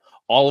died,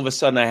 all of a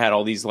sudden I had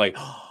all these like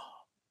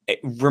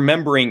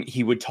remembering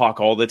he would talk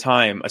all the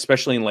time,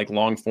 especially in like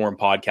long form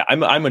podcast.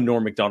 I'm a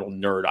Norm Macdonald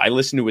nerd. I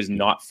listen to his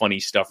not funny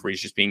stuff where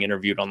he's just being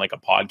interviewed on like a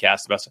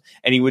podcast about stuff.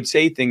 And he would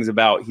say things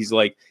about, he's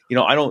like,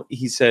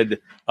 he said,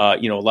 a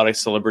lot of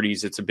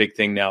celebrities, it's a big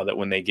thing now that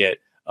when they get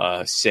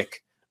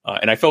sick,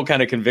 and I felt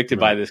kind of convicted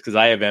by Right. this because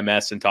I have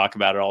MS and talk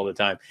about it all the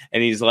time.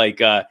 And he's like,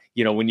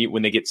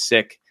 when they get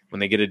sick, when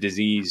they get a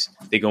disease,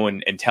 they go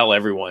and tell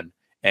everyone,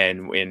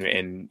 and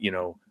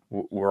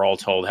we're all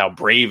told how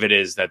brave it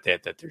is that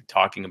they're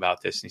talking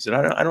about this. And he said,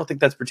 I don't think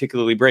that's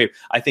particularly brave.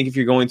 I think if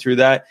you're going through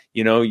that,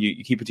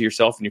 you keep it to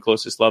yourself and your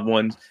closest loved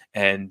ones,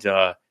 and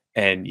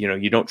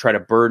you don't try to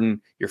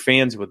burden your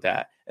fans with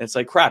that. And it's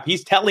like, crap,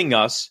 he's telling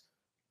us.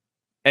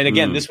 And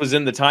again, this was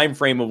in the time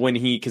frame of when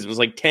because it was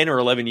like 10 or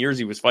 11 years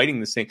he was fighting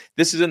this thing.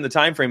 This is in the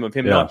time frame of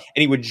him not,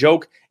 and he would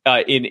joke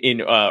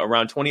in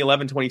around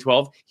 2011,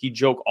 2012, he'd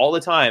joke all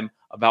the time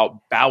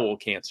about bowel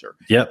cancer.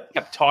 Yep. He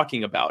kept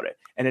talking about it.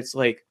 And it's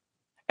like,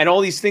 and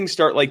all these things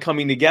start like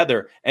coming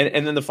together.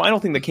 And then the final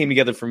thing that came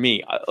together for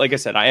me, like I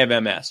said, I have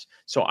MS.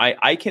 So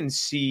I can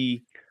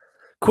see.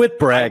 Quit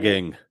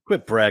bragging,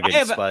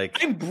 Spike.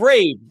 I'm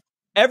brave.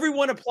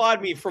 Everyone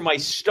applaud me for my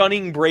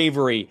stunning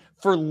bravery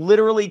for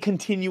literally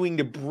continuing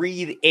to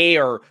breathe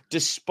air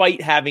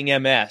despite having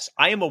MS.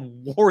 I am a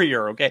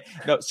warrior. Okay.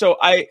 No,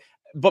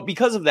 but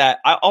because of that,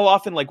 I'll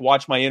often like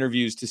watch my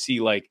interviews to see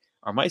like,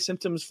 are my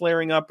symptoms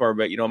flaring up,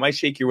 or, am I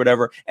shaky or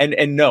whatever?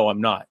 And no, I'm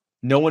not.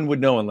 No one would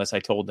know unless I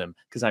told them,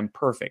 because I'm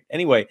perfect.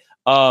 Anyway,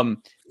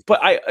 but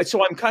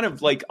I'm kind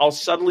of like, I'll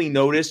subtly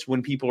notice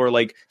when people are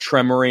like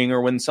tremoring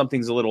or when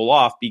something's a little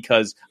off,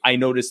 because I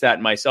noticed that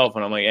in myself,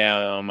 and I'm like,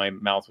 my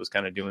mouth was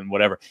kind of doing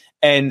whatever.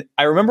 And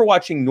I remember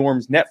watching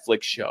Norm's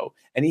Netflix show,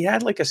 and he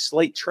had like a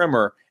slight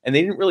tremor, and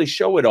they didn't really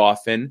show it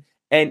often.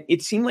 And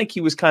it seemed like he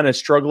was kind of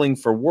struggling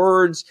for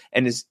words,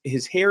 and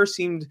his hair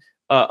seemed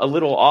a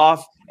little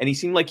off, and he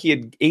seemed like he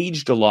had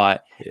aged a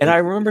lot. And I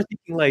remember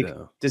thinking, like,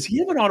 does he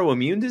have an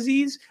autoimmune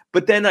disease?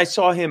 But then I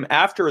saw him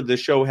after the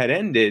show had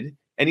ended,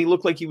 and he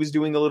looked like he was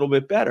doing a little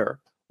bit better.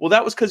 Well,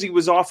 that was because he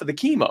was off of the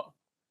chemo.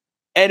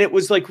 And it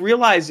was like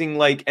realizing,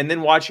 like, and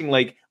then watching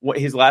like what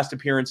his last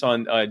appearance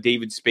on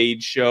David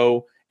Spade's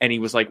show, and he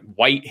was like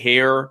white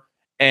hair.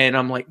 And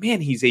I'm like,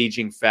 man, he's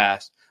aging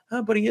fast.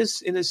 But he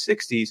is in his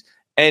 60s.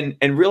 And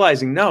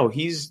realizing, no,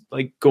 he's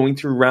like going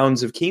through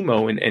rounds of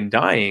chemo and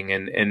dying.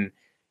 And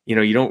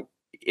you don't,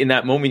 in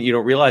that moment, you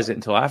don't realize it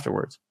until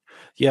afterwards.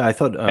 Yeah, I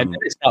thought. And then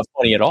it's not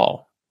funny at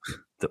all.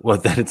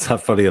 Then it's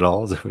not funny at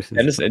all.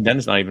 Then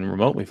it's not even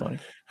remotely funny.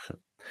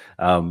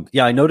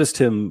 I noticed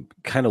him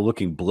kind of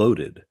looking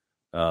bloated.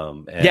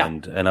 And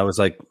I was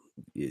like,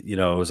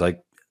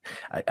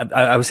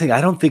 I was saying,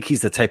 I don't think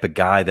he's the type of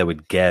guy that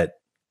would get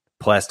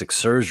plastic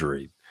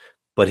surgery,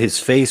 but his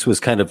face was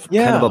kind of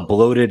a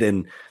bloated,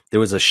 and there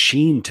was a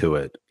sheen to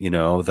it,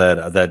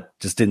 that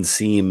just didn't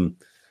seem,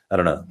 I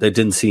don't know. That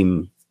didn't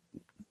seem,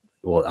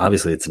 well,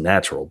 obviously it's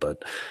natural,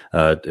 but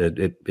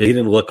it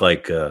didn't look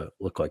like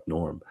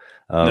Norm.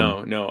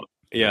 No.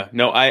 Yeah,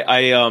 no,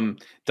 I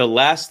the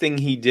last thing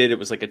he did, it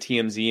was like a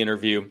TMZ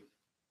interview.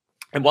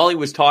 And while he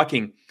was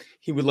talking,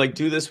 he would like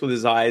do this with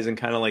his eyes and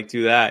kind of like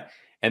do that.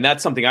 And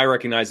that's something I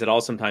recognize that I'll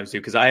sometimes do,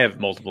 because I have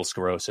multiple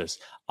sclerosis.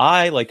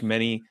 I, like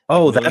many.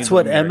 Oh, that's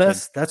what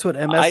MS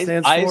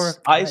stands for?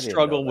 I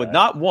struggle with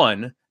not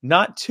one,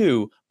 not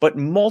two, but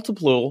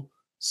multiple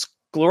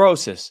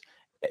sclerosis.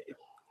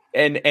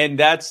 And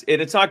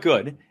it's not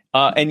good.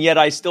 And yet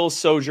I still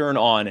sojourn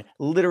on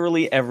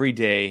literally every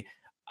day.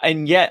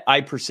 And yet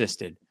I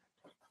persisted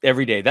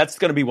every day. That's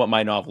going to be what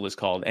my novel is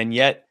called. And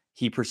yet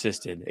he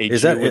persisted.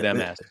 With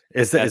MS.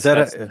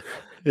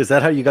 Is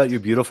that how you got your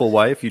beautiful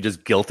wife? You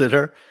just guilted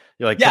her?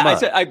 You're like, yeah, come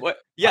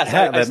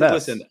on. I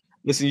said,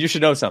 listen, you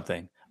should know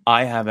something.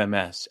 I have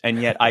MS,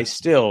 and yet I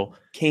still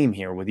came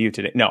here with you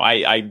today. No,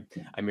 I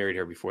married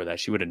her before that.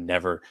 She would have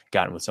never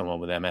gotten with someone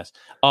with MS.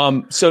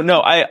 So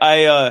no,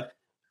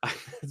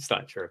 it's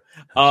not true.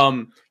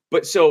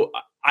 But so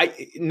I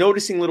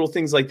noticing little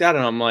things like that,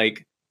 and I'm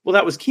like, well,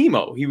 that was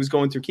chemo. He was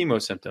going through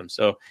chemo symptoms.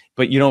 So,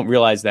 but you don't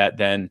realize that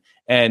then.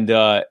 And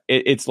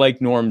it's like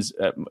Norm's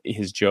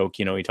his joke.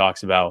 He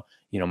talks about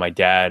my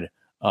dad.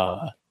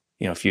 A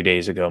few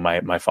days ago,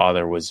 my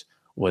father was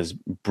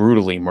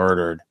brutally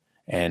murdered,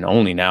 and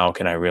only now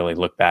can I really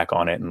look back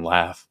on it and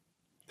laugh.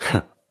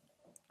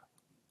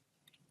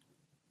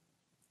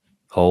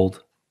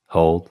 Hold.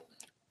 Oh,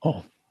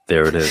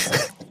 there it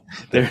is.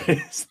 There it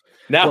is.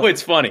 Now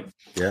it's funny.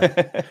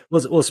 Yeah.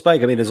 Well,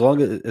 Spike, I mean, as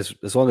long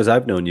as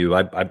I've known you,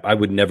 I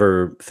would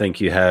never think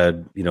you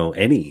had,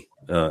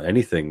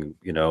 anything,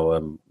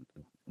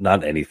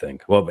 not anything.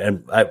 Well,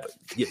 and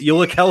you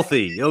look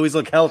healthy. You always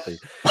look healthy.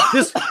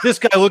 This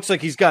guy looks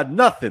like he's got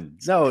nothing.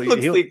 No, he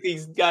looks like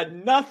he's got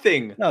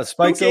nothing. No,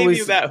 Spike's Who gave always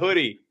you that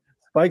hoodie.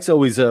 Spike's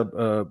always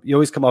you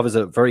always come off as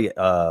a very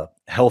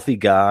healthy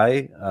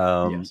guy.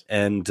 Yes.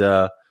 And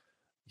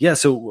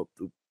so.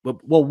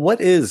 Well,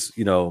 what is,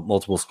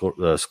 multiple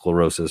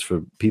sclerosis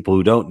for people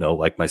who don't know,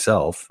 like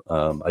myself?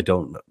 I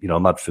don't,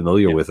 I'm not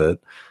familiar with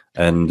it.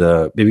 And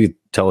maybe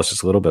tell us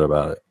just a little bit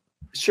about it.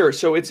 Sure.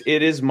 So it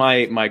is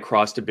my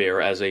cross to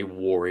bear as a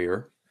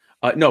warrior.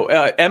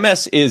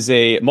 MS is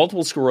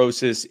multiple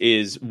sclerosis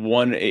is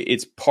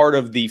it's part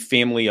of the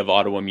family of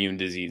autoimmune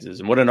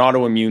diseases. And what an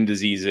autoimmune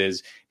disease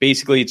is,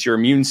 basically it's your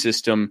immune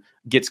system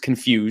gets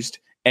confused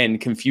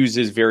and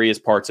confuses various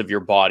parts of your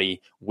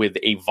body with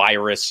a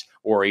virus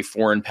or a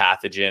foreign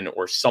pathogen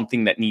or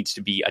something that needs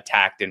to be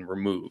attacked and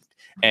removed.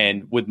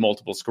 And with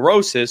multiple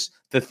sclerosis,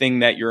 the thing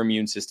that your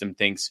immune system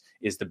thinks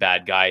is the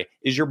bad guy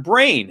is your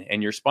brain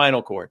and your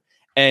spinal cord.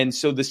 And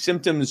so the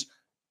symptoms,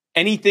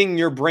 anything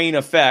your brain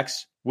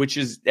affects, which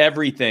is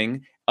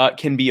everything,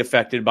 can be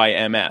affected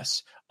by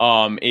MS.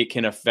 It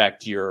can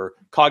affect your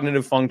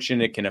cognitive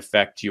function. It can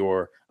affect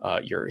your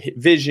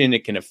vision.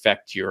 It can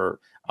affect your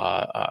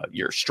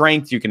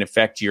strength. You can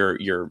affect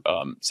your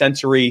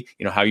sensory.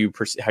 How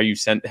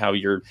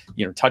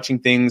you're touching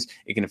things.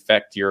 It can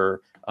affect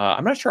your.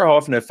 I'm not sure how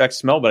often it affects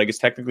smell, but I guess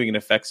technically it can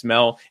affect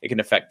smell. It can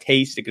affect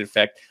taste. It can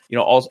affect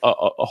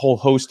a whole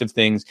host of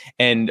things.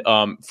 And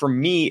for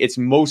me, it's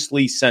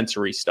mostly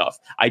sensory stuff.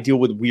 I deal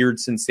with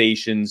weird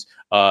sensations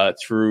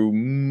through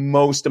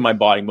most of my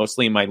body,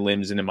 mostly in my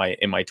limbs and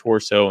in my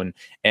torso,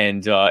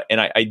 and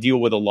I deal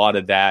with a lot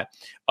of that.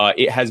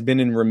 It has been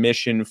in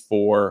remission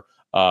for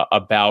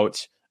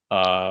about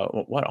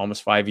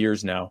almost 5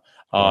 years now.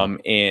 Wow.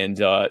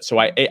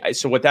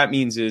 So what that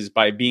means is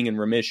by being in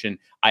remission,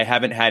 I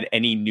haven't had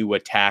any new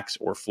attacks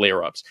or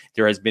flare-ups.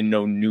 There has been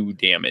no new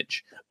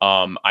damage.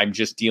 I'm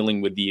just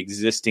dealing with the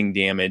existing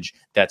damage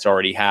that's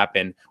already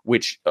happened,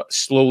 which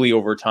slowly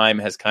over time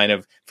has kind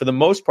of, for the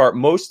most part,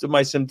 most of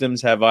my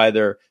symptoms have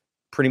either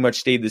pretty much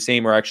stayed the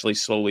same or actually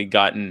slowly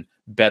gotten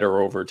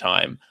better over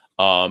time.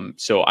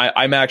 So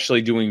I'm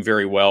actually doing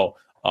very well.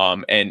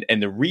 And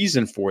the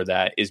reason for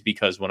that is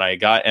because when I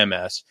got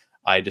MS,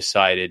 I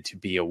decided to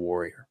be a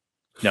warrior.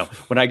 No,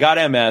 when I got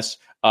MS,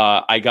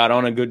 I got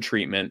on a good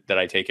treatment that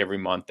I take every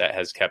month that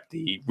has kept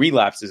the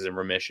relapses in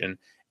remission.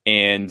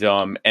 And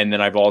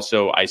then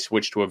I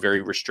switched to a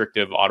very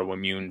restrictive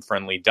autoimmune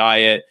friendly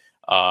diet,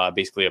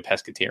 basically a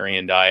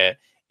pescatarian diet.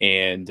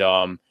 And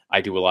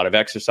I do a lot of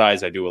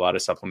exercise. I do a lot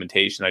of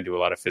supplementation. I do a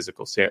lot of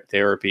physical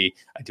therapy.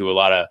 I do a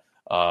lot of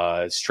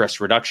stress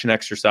reduction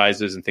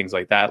exercises and things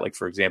like that. Like,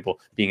 for example,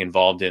 being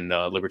involved in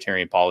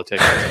libertarian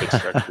politics is a good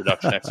stress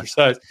reduction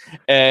exercise.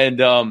 And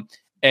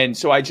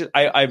so I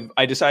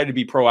decided to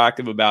be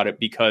proactive about it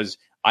because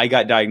I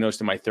got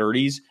diagnosed in my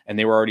 30s and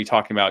they were already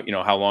talking about,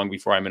 how long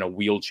before I'm in a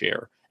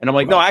wheelchair. And I'm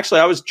like, no, actually,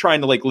 I was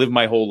trying to live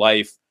my whole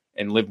life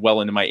and live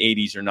well into my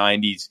 80s or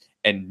 90s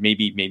and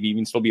maybe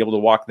even still be able to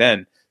walk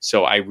then.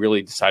 So I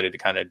really decided to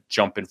kind of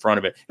jump in front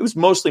of it. It was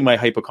mostly my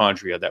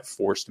hypochondria that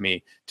forced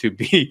me to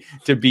be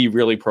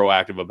really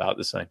proactive about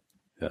this thing.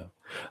 Yeah.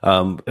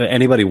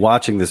 Anybody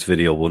watching this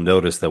video will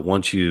notice that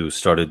once you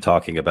started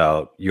talking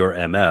about your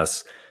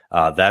MS,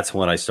 that's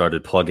when I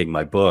started plugging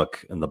my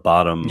book in the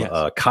bottom,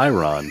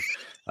 Chiron,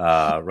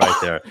 right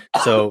there.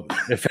 So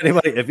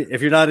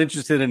if you're not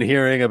interested in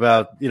hearing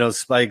about,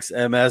 Spike's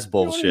MS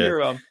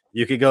bullshit,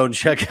 you could go and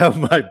check out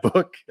my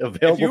book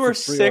available. If you were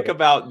sick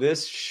about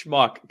this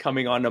schmuck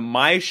coming onto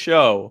my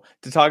show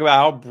to talk about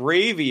how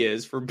brave he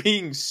is for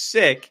being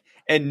sick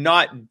and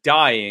not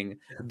dying,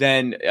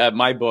 then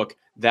my book,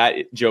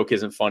 That Joke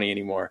Isn't Funny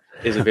Anymore,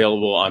 is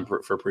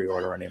available for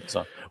pre-order on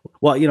Amazon.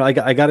 Well,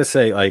 I got to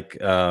say, I'm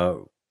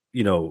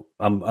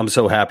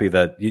so happy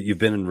that you've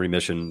been in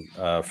remission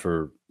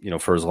for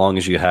as long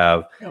as you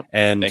have. Yep.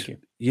 And thank you.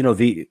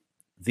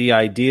 The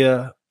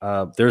idea,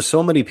 there's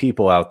so many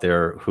people out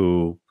there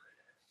who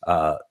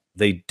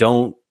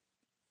they're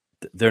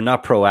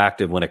not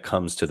proactive when it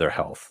comes to their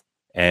health.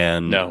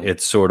 And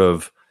it's sort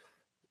of,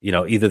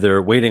 either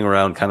they're waiting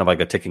around kind of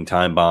like a ticking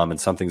time bomb and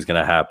something's going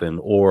to happen,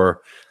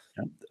 or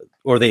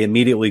they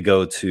immediately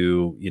go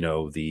to,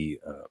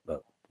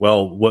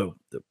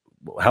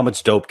 how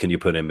much dope can you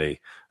put in me?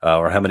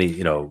 Or how many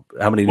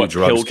new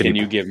drugs can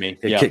you give me?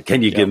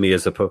 Can you give me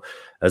as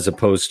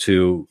opposed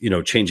to,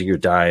 changing your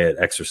diet,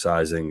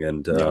 exercising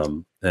and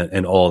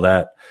all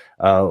that,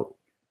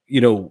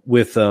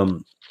 with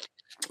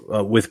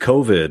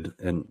COVID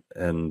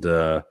and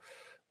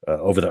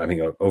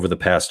over the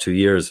past 2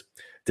 years,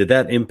 did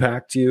that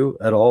impact you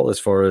at all as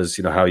far as,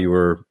 how you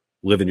were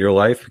living your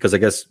life? Because I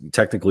guess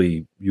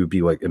technically you'd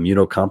be like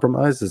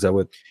immunocompromised. Is that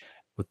what?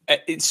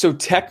 So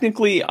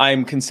technically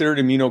I'm considered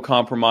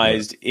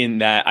immunocompromised in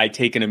that I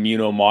take an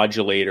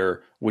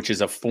immunomodulator, which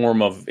is a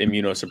form of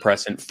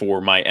immunosuppressant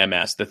for my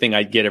MS. The thing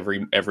I get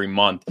every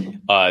month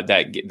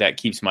that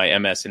keeps my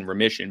MS in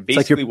remission.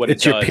 Basically,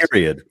 it's your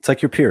period. It's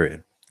like your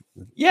period.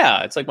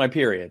 Yeah, it's like my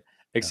period,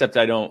 except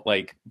I don't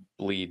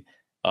bleed.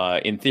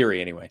 In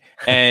theory, anyway.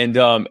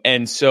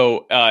 And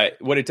so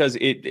what it does,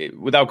 it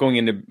without going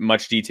into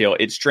much detail,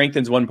 it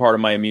strengthens one part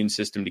of my immune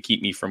system to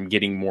keep me from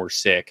getting more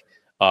sick.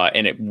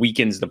 And it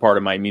weakens the part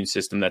of my immune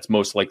system that's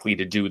most likely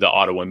to do the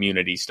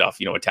autoimmunity stuff,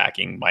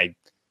 attacking my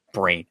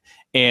brain.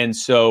 And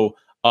so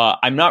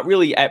I'm not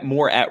really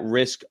more at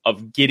risk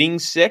of getting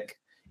sick.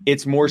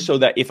 It's more so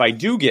that if I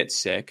do get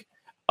sick,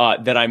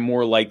 that I'm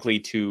more likely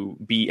to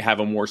have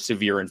a more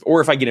severe,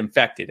 or if I get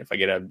infected, if I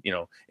get a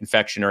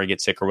infection or I get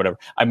sick or whatever,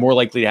 I'm more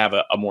likely to have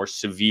a more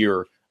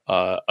severe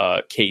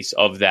case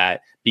of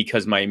that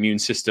because my immune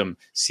system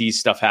sees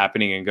stuff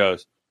happening and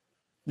goes,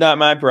 not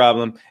my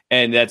problem.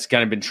 And that's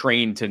kind of been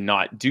trained to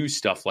not do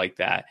stuff like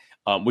that,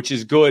 which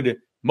is good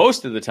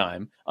most of the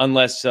time,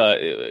 unless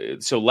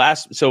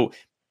so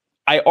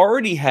I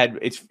already had.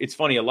 It's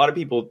funny. A lot of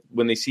people,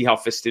 when they see how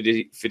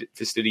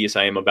fastidious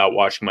I am about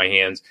washing my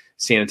hands,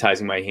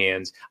 sanitizing my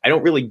hands, I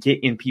don't really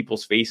get in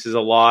people's faces a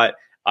lot.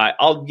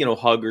 I'll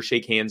hug or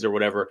shake hands or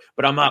whatever,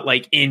 but I'm not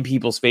like in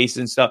people's faces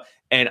and stuff.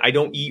 And I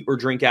don't eat or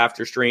drink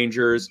after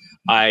strangers.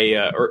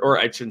 Or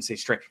I shouldn't say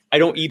strange. I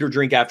don't eat or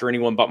drink after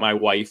anyone but my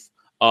wife.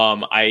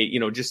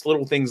 Just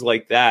little things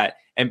like that.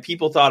 And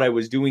people thought I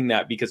was doing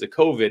that because of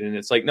COVID. And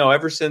it's like, no,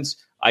 ever since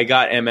I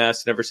got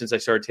MS and ever since I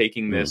started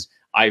taking this,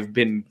 I've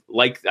been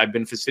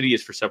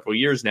fastidious for several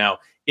years now.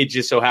 It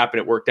just so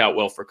happened it worked out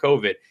well for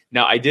COVID.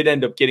 Now, I did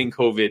end up getting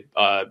COVID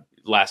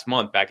last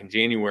month, back in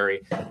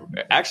January.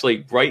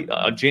 Actually, right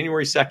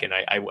January 2nd,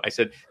 I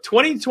said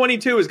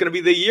 2022 is going to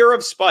be the year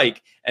of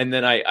spike. And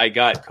then I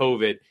got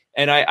COVID.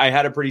 And I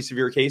had a pretty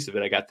severe case of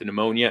it. I got the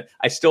pneumonia.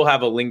 I still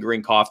have a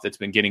lingering cough that's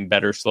been getting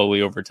better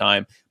slowly over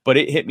time, but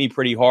it hit me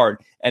pretty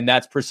hard. And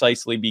that's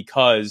precisely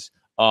because,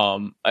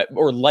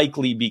 or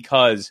likely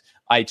because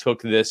I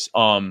took this,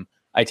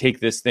 I take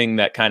this thing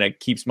that kind of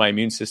keeps my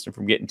immune system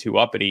from getting too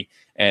uppity.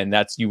 And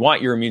that's, you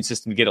want your immune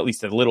system to get at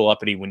least a little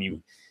uppity when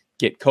you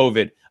get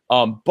COVID.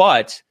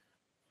 But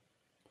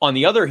on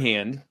the other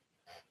hand,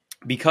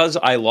 because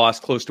I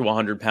lost close to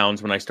 100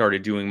 pounds when I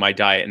started doing my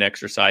diet and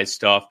exercise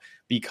stuff,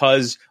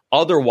 because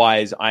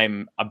otherwise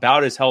I'm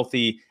about as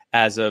healthy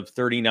as a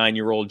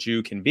 39-year-old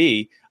Jew can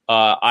be.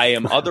 I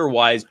am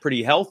otherwise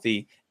pretty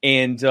healthy.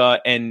 And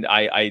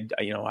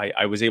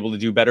I was able to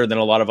do better than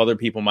a lot of other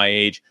people my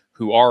age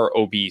who are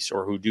obese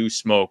or who do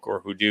smoke or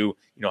who do,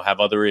 have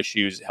other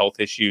issues, health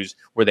issues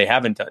where they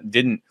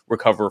didn't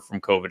recover from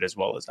COVID as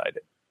well as I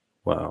did.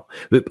 Wow.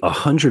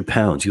 100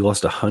 pounds. You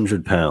lost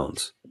 100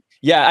 pounds.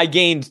 Yeah, I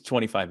gained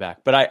 25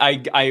 back, but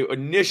I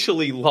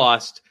initially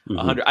lost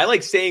 100. I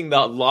like saying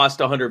the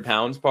lost 100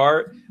 pounds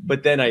part,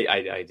 but then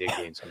I did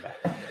gain some back.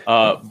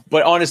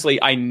 But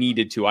honestly, I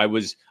needed to. I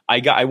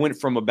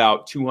went from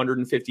about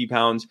 250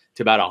 pounds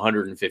to about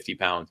 150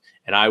 pounds,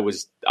 and I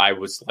was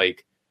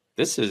like,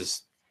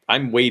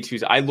 I'm way too.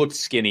 I looked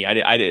skinny.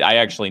 I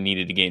actually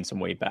needed to gain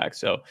some weight back.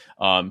 So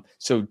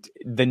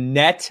the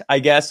net, I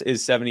guess,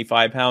 is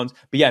 75 pounds.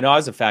 But yeah, no, I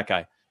was a fat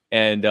guy.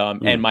 And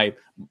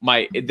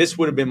my this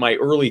would have been my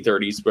early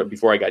 30s, but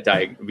before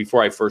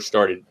I first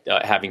started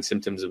having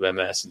symptoms of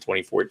MS in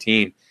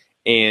 2014,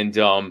 and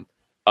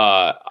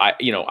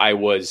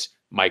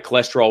my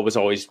cholesterol was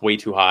always way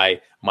too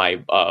high. My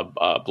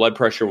blood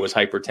pressure was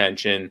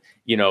hypertension.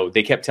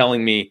 They kept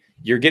telling me,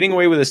 you're getting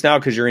away with this now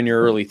because you're in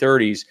your early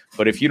 30s,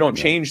 but if you don't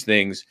change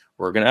things,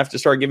 we're gonna have to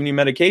start giving you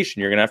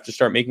medication. You're gonna have to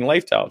start making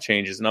lifestyle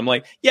changes. And I'm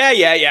like,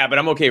 yeah, but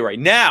I'm okay right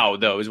now.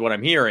 Though is what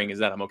I'm hearing is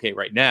that I'm okay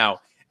right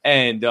now.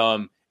 And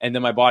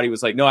then my body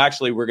was like, no,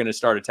 actually, we're going to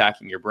start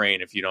attacking your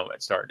brain if you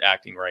don't start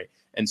acting right.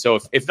 And so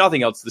if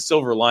nothing else, the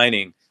silver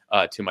lining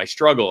to my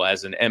struggle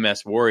as an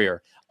MS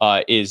warrior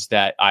is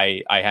that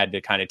I had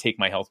to kind of take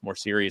my health more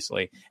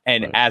seriously.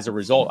 And as a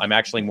result, I'm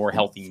actually more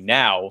healthy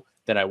now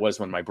than I was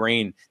when my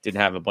brain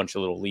didn't have a bunch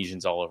of little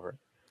lesions all over it.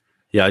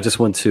 Yeah, I just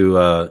went to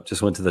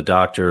the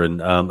doctor,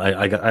 and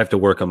I have to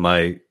work on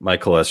my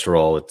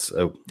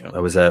cholesterol. I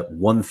was at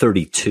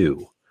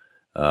 132.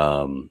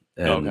 So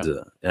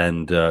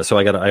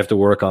I have to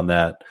work on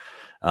that.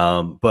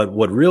 But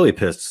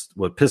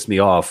what pissed me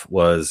off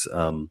was,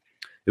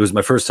 it was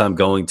my first time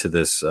going to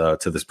this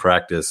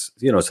practice,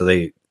 so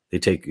they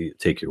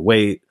take your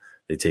weight,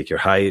 they take your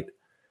height.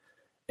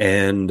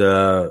 And,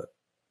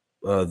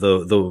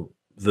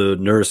 the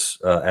nurse,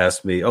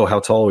 asked me, "Oh,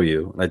 how tall are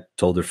you?" And I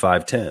told her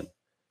 5'10".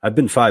 I've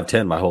been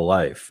 5'10" my whole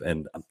life,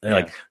 and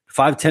like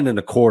 5'10" and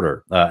a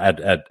quarter,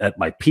 at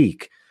my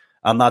peak.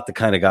 I'm not the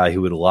kind of guy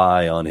who would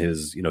lie on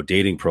his,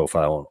 dating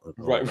profile.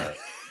 Right.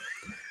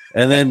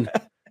 And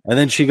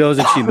then she goes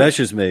and she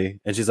measures me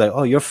and she's like,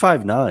 "Oh, you're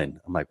 5'9".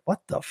 I'm like, "What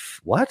the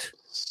what?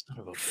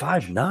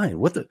 5'9"?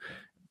 What the?"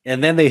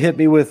 And then they hit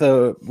me with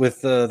the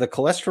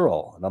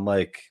cholesterol, and I'm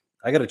like,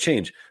 I got to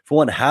change. For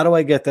one, how do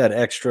I get that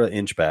extra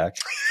inch back?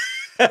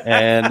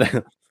 And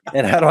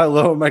how do I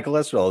lower my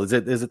cholesterol? Is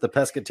it the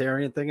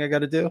pescatarian thing I got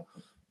to do?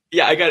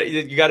 Yeah,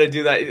 you got to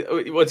do that.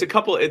 Well,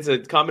 it's a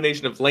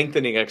combination of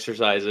lengthening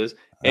exercises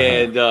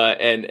and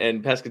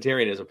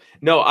pescatarianism.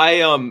 No,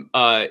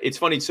 it's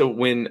funny. So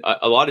when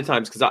a lot of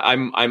times, cause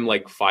I'm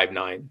like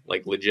 5'9",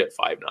 like legit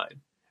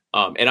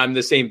 5'9". And I'm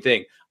the same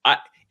thing.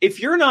 If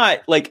you're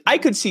not like, I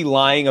could see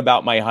lying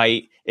about my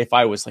height if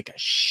I was like a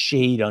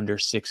shade under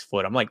 6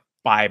 foot. I'm like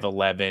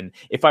 5'11".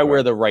 If I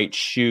wear the right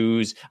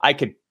shoes, I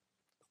could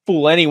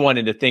fool anyone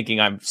into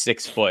thinking I'm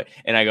 6 foot,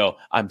 and I go,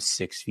 I'm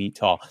 6 feet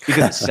tall because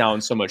it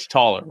sounds so much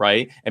taller,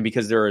 right? And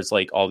because there is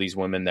like all these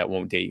women that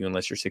won't date you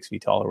unless you're 6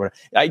 feet tall or whatever.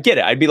 I get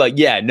it. I'd be like,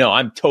 yeah, no,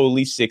 I'm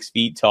totally 6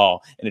 feet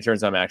tall, and it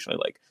turns out I'm actually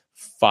like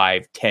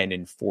 5'10"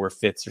 and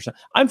 4/5 or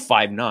something. I'm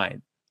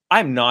 5'9".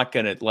 I'm not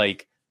gonna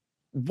like.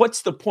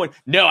 What's the point?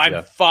 No, I'm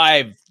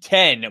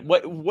 5'10".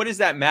 What does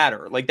that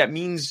matter? Like that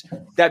means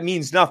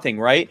nothing,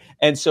 right?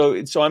 And so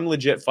I'm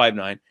legit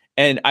 5'9".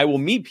 And I will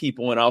meet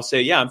people and I'll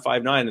say, yeah, I'm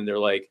 5'9". And they're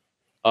like,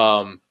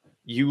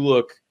 you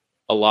look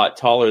a lot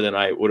taller than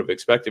I would have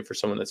expected for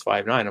someone that's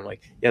 5'9". I'm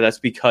like, yeah, that's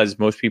because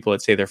most people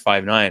that say they're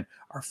 5'9"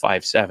 are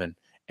 5'7",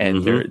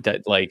 and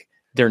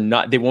they're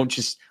not. They won't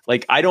just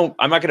like. I'm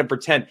not going to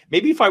pretend.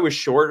 Maybe if I was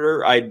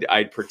shorter,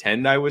 I'd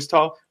pretend I was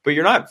tall. But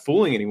you're not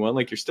fooling anyone.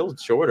 Like, you're still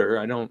shorter.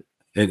 I don't.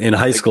 In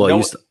high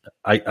school,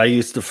 I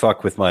used to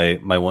fuck with my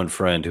one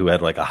friend who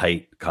had like a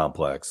height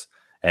complex,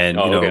 and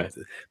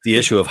the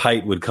issue of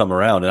height would come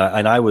around,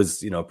 and I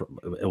was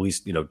at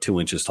least 2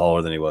 inches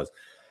taller than he was,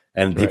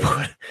 and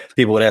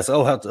people would ask,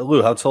 oh,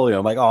 Lou, how tall are you?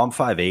 I'm like, oh, I'm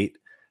 5'8", and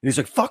he's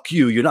like, fuck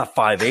you, you're not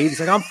 5'8". He's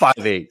like, I'm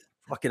 5'8".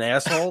 Fucking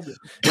asshole.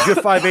 If you're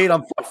 5'8",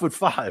 I'm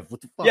 5'5".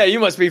 What the fuck? Yeah,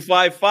 you must be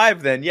 5'5"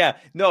 then. Yeah.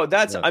 No,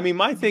 I mean,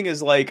 my thing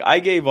is like, I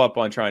gave up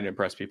on trying to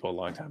impress people a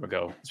long time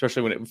ago,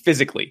 especially when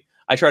physically.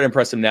 I try to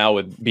impress them now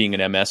with being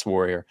an MS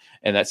warrior,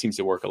 and that seems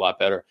to work a lot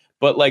better.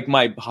 But like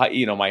my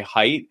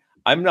height,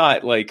 I'm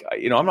not like,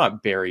 I'm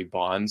not Barry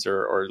Bonds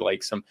or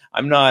like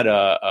I'm not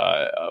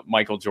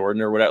Michael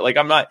Jordan or whatever. Like,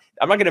 I'm not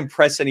going to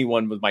impress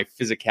anyone with my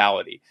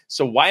physicality.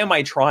 So why am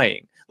I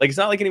trying? Like, it's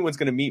not like anyone's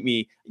going to meet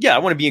me. Yeah, I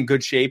want to be in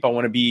good shape. I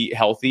want to be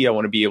healthy. I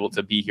want to be able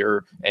to be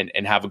here and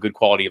have a good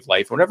quality of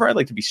life. Whenever I'd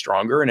like to be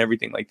stronger and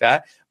everything like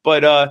that.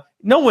 But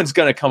no one's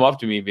going to come up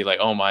to me and be like,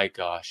 oh my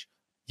gosh,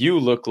 you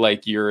look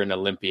like you're an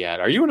Olympiad.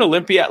 Are you an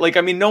Olympiad? Like,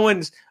 I mean, no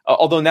one's,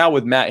 although now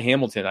with Matt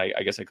Hamilton,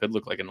 I guess I could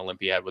look like an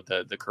Olympiad with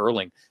the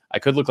curling. I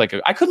could look like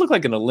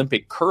an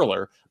Olympic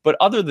curler. But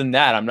other than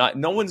that, I'm not,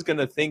 no one's going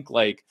to think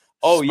like,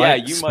 oh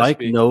Spike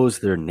knows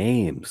their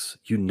names.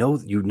 You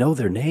know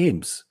their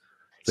names.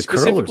 The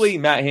Specifically,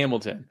 curlers. Matt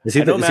Hamilton. Is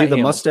he the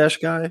mustache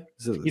guy?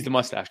 He's the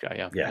mustache guy.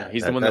 Yeah. Yeah.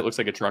 He's the one that looks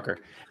like a trucker.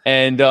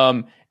 And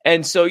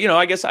so,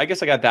 I guess I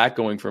got that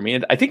going for me.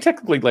 And I think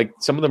technically, like,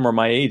 some of them are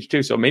my age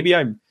too. So maybe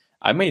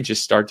I may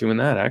just start doing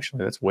that.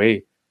 Actually, that's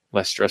way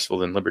less stressful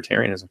than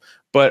libertarianism.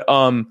 But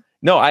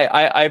no,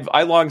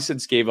 I long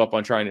since gave up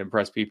on trying to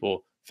impress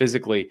people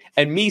physically.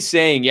 And me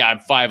saying, yeah, I'm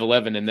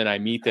 5'11", and then I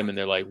meet them and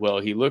they're like,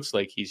 well, he looks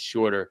like he's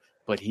shorter,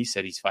 but he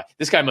said he's 5.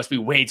 This guy must be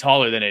way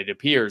taller than it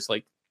appears.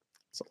 Like,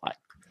 it's a lie.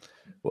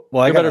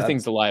 Well, there are better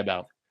things to lie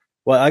about.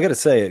 Well, I got to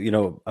say,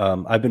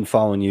 I've been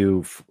following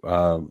you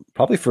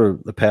probably for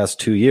the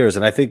past 2 years,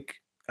 and I think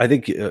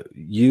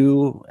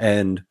you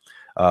and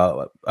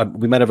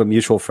we might have a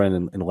mutual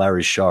friend in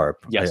Larry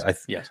Sharp. Yes,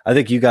 I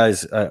think you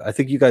guys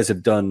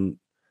have done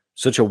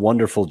such a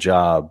wonderful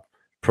job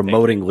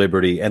promoting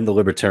liberty and the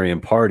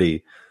Libertarian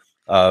Party,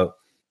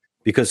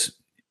 because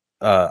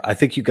I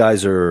think you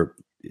guys are.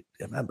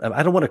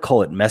 I don't want to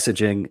call it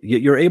messaging.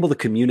 You're able to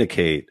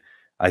communicate,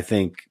 I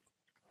think,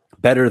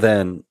 better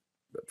than,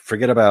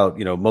 forget about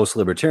most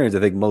libertarians. I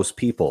think most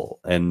people,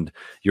 and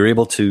you're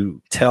able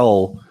to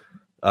tell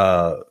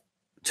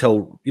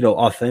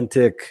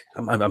authentic.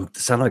 I'm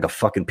sounding like a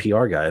fucking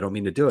PR guy. I don't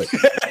mean to do it,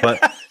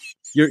 but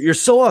you're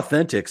so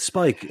authentic.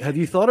 Spike, have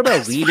you thought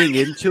about leaning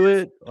into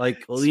it?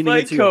 Like,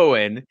 Spike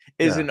Cohen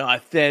is an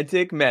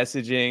authentic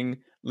messaging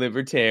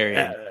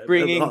libertarian,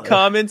 bringing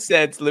common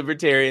sense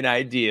libertarian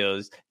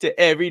ideals to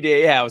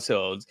everyday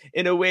households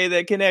in a way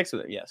that connects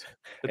with them. Yes.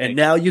 And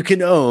now you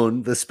can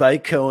own the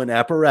Spike Cohen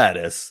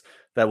apparatus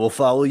that will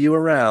follow you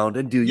around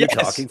and do your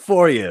talking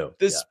for you.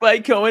 The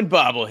Spike Cohen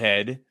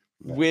bobblehead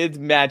with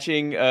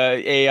matching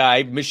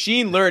AI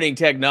machine learning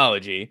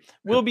technology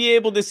will be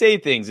able to say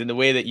things in the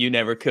way that you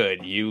never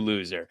could, you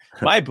loser.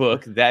 My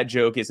book, That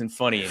Joke Isn't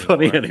Funny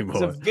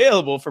Anymore. It's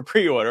available for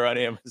pre-order on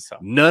Amazon.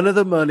 None of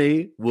the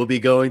money will be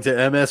going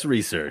to MS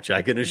Research.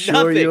 I can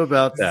assure you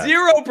about that.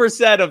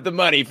 0% of the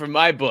money from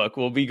my book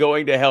will be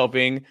going to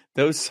helping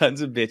those sons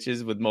of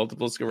bitches with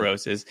multiple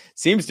sclerosis.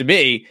 Seems to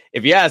me,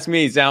 if you ask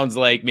me, sounds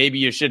like maybe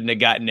you shouldn't have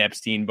gotten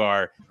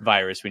Epstein-Barr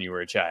virus when you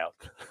were a child.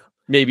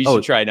 Maybe you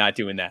should try not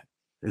doing that.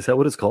 Is that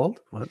what it's called?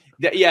 What?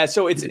 Yeah.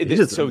 So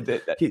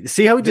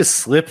see how he just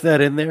slipped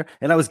that in there,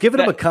 and I was giving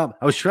him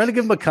I was trying to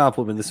give him a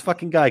compliment. This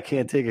fucking guy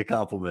can't take a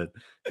compliment.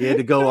 He had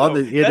to go on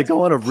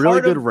a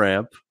really good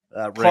ramp.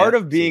 Part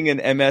of being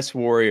an MS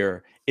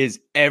warrior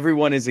is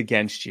everyone is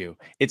against you.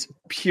 It's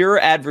pure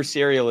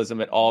adversarialism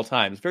at all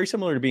times. Very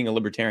similar to being a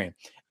libertarian,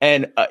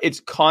 and it's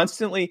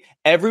constantly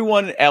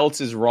everyone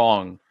else is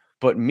wrong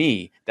but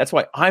me. That's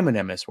why I'm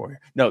an MS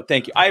warrior. No,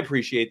 thank you. I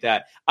appreciate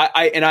that.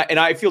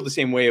 I feel the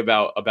same way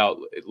about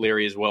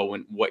Larry as well,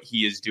 when what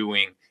he is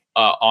doing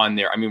on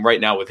there. I mean,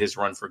 right now with his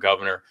run for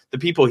governor, the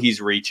people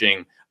he's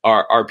reaching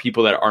are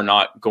people that are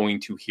not going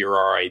to hear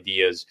our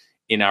ideas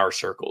in our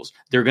circles.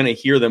 They're going to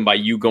hear them by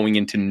you going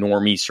into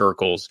normie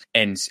circles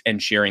and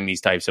sharing these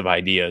types of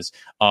ideas.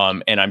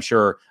 And I'm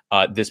sure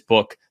this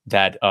book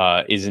that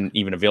isn't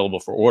even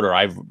available for order,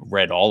 I've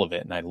read all of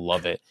it and I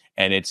love it.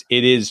 And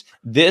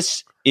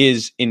this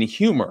is in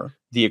humor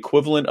the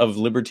equivalent of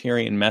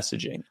libertarian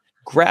messaging,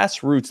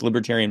 grassroots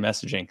libertarian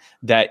messaging.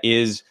 That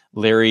is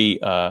Larry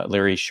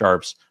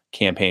Sharp's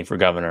campaign for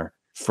governor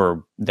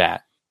for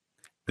that.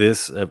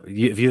 This,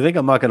 if you think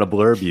I'm not going to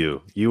blurb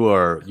you, you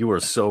are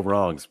so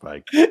wrong,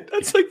 Spike.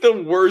 That's like the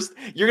worst.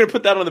 You're going to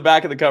put that on the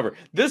back of the cover.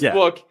 This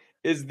book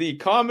is the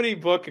comedy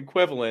book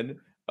equivalent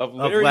of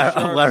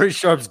Larry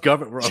Sharp's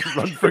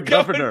run for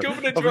governor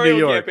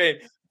gubernatorial campaign.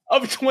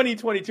 of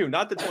 2022,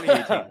 not the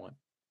 2018 one.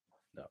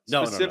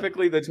 No,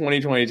 specifically the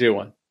 2022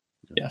 one.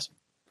 Yes.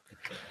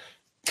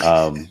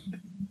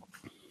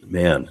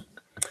 Man.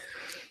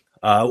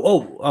 I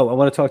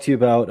want to talk to you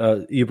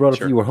about. You brought up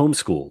that you were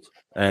homeschooled,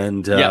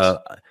 and yes.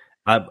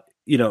 I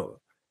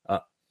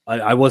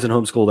wasn't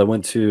homeschooled. I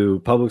went to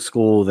public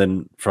school,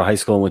 then for high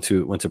school, went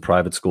to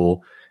private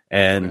school.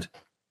 And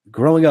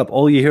growing up,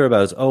 all you hear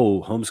about is,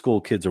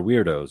 homeschool kids are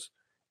weirdos.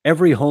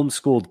 Every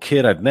homeschooled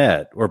kid I've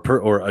met,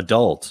 or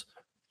adult,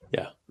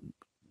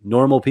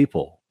 normal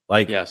people,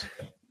 like, yes,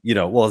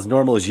 as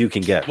normal as you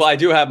can get. Well, I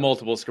do have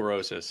multiple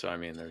sclerosis, so I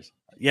mean, there's.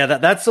 Yeah,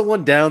 that's the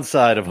one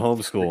downside of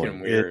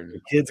homeschooling. Weird.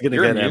 The kid's gonna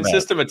your get immune MS.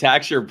 system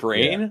attacks your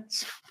brain. Yeah.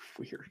 It's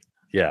weird.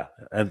 Yeah,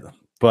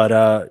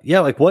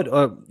 like what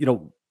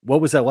what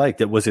was that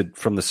like? Was it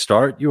from the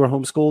start you were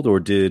homeschooled,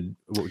 or did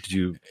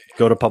you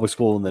go to public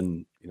school and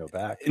then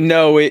back?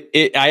 No,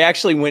 I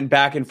actually went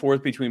back and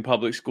forth between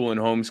public school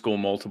and homeschool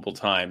multiple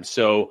times.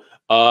 So,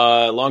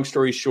 long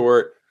story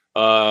short,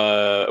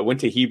 I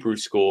went to Hebrew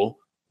school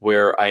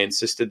where I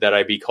insisted that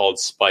I be called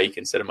Spike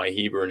instead of my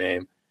Hebrew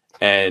name,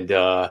 and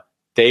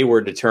they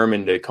were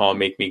determined to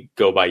make me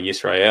go by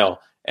Yisrael,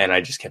 and I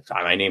just kept,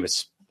 my name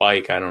is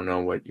Spike. I don't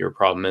know what your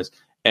problem is.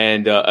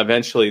 And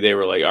eventually they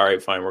were like, all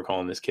right, fine, we're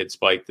calling this kid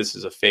Spike. This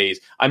is a phase.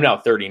 I'm now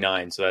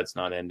 39, so that's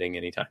not ending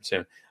anytime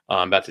soon.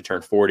 I'm about to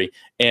turn 40.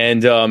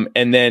 And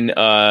then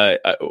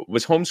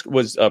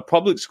was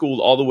public schooled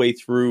all the way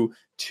through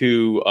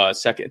to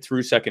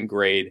second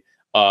grade.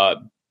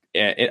 And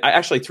I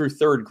actually through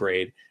third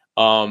grade.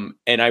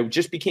 And I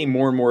just became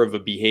more and more of a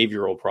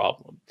behavioral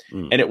problem.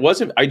 And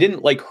I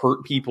didn't like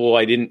hurt people.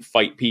 I didn't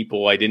fight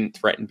people. I didn't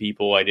threaten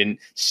people. I didn't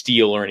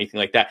steal or anything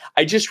like that.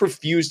 I just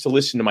refused to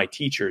listen to my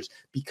teachers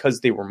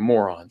because they were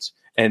morons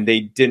and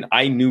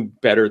I knew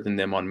better than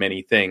them on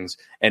many things.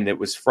 And it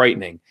was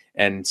frightening.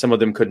 And some of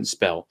them couldn't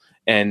spell.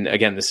 And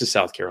again, this is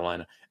South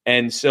Carolina.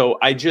 And so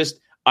I didn't,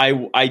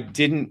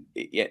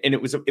 and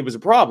it was a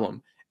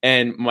problem.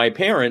 And my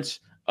parents,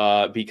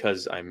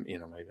 because I'm,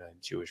 my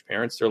Jewish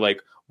parents, they're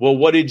like, well,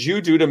 what did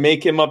you do to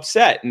make him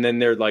upset? And then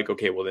they're like,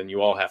 okay, well, then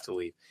you all have to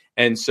leave.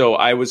 And so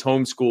I was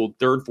homeschooled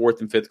 3rd,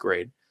 4th, and 5th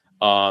grade.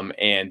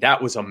 And that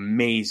was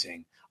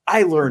amazing.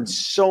 I learned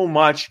so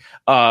much.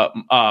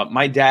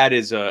 My dad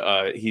is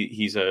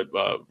he's a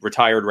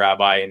retired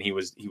rabbi, and he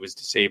was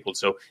disabled.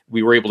 So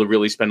we were able to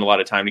really spend a lot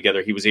of time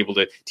together. He was able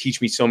to teach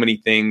me so many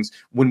things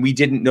when we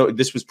didn't know.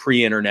 This was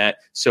pre-internet.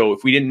 So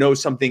if we didn't know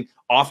something,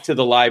 off to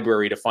the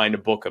library to find a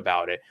book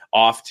about it,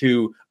 off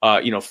to,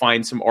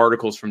 find some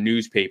articles from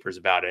newspapers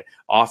about it,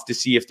 off to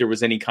see if there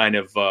was any kind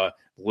of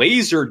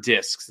laser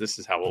discs. This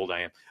is how old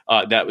I am,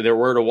 that there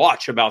were to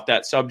watch about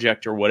that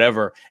subject or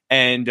whatever.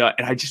 And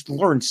I just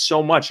learned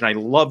so much, and I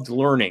loved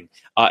learning.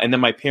 And then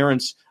my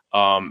parents,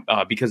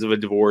 because of a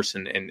divorce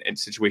and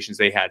situations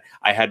they had,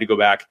 I had to go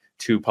back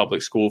to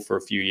public school for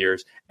a few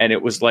years. And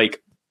it was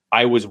like,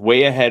 I was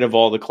way ahead of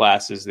all the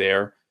classes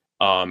there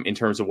in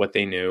terms of what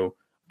they knew.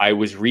 I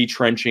was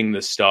retrenching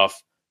the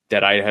stuff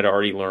that I had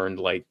already learned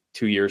like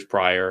 2 years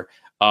prior.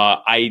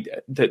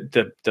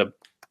 The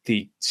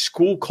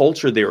school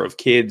culture there of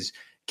kids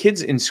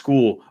in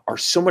school are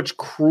so much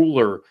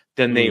crueler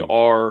than they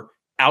are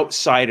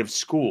outside of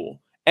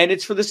school. And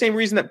it's for the same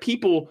reason that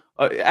people,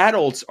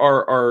 adults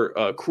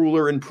are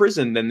crueler in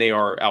prison than they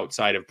are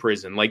outside of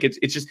prison. Like it's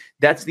just,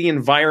 that's the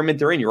environment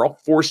they're in. You're all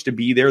forced to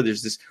be there.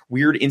 There's this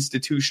weird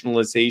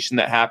institutionalization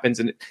that happens,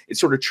 and it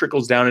sort of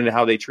trickles down into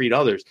how they treat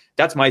others.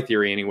 That's my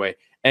theory anyway.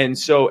 And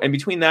so, and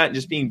between that and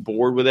just being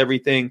bored with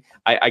everything,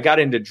 I got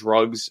into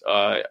drugs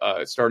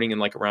starting in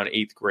like around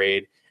 8th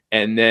grade.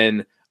 And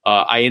then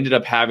I ended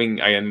up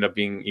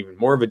being even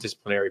more of a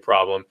disciplinary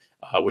problem,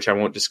 which I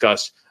won't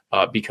discuss.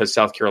 Because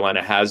South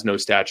Carolina has no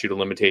statute of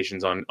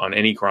limitations on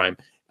any crime.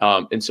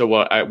 And so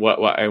what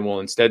I will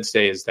instead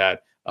say is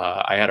that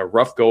I had a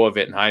rough go of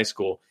it in high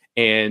school.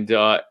 And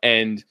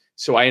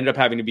so I ended up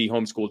having to be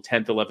homeschooled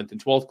 10th, 11th,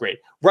 and 12th grade,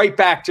 right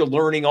back to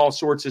learning all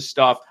sorts of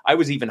stuff. I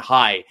was even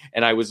high,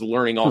 and I was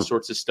learning all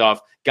sorts of stuff,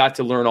 got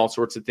to learn all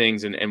sorts of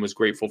things, and was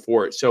grateful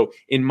for it. So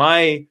in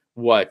my,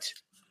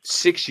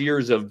 6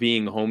 years of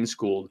being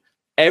homeschooled,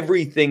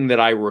 everything that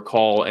I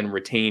recall and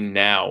retain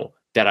now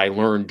that I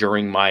learned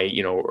during my,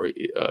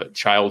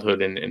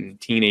 childhood and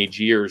teenage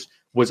years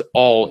was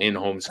all in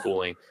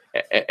homeschooling.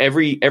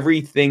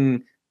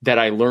 Everything that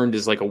I learned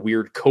is like a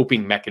weird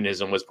coping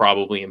mechanism was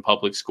probably in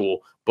public school,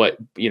 but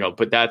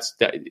that's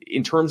that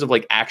in terms of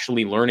like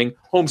actually learning,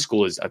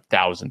 homeschool is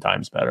 1,000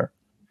 times better.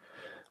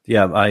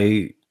 Yeah.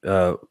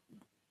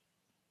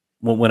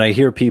 When I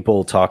hear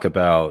people talk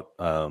about,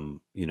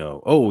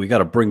 we got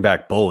to bring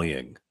back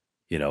bullying,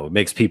 it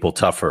makes people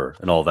tougher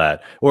and all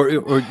that,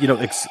 or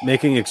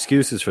making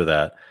excuses for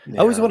that. Yeah. I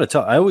always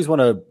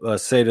want to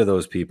say to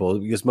those people,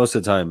 because most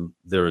of the time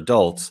they're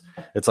adults.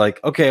 It's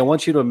like, okay, I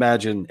want you to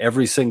imagine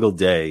every single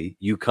day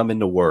you come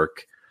into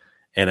work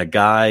and a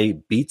guy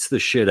beats the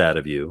shit out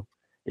of you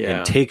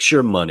and takes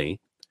your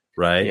money,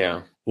 right?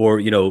 Yeah.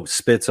 Or,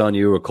 spits on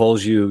you or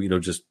calls you,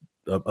 just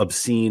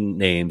obscene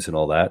names and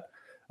all that.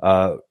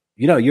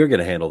 You're going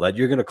to handle that.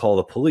 You're going to call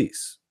the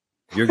police.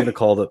 you're going to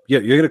call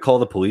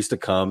the police to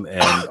come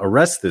and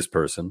arrest this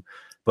person.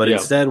 But Yeah.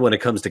 instead, when it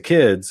comes to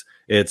kids,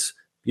 it's,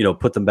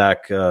 put them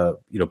back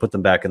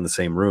in the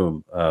same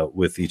room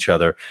with each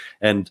other.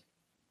 And,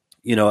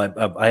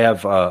 I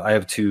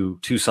have two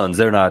sons.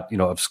 They're not,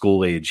 of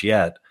school age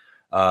yet.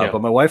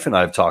 But my wife and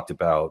I have talked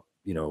about,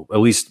 at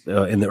least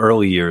in the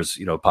early years,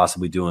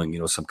 possibly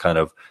doing, some kind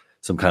of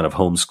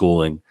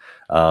homeschooling.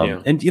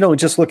 And,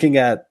 just looking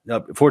at,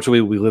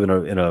 fortunately, we live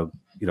in a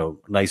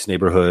nice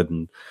neighborhood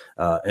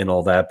and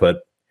all that.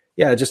 But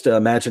yeah, just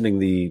imagining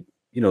the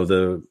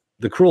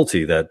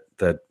cruelty that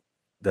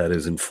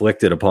is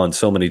inflicted upon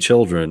so many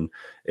children.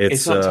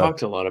 It's not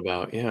talked a lot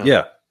about. Yeah.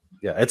 Yeah.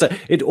 Yeah.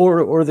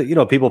 Or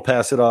that, people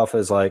pass it off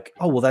as like,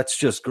 oh, well, that's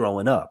just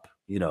growing up,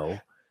 And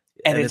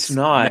it's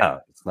not. No,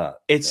 it's not.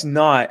 It's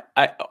not.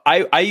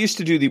 I used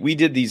to we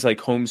did these like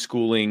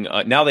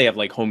homeschooling. Now they have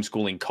like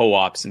homeschooling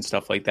co-ops and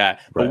stuff like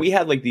that. But we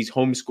had like these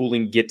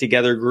homeschooling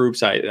get-together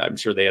groups. I'm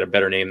sure they had a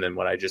better name than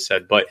what I just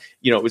said. But,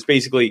 it was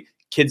basically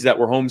kids that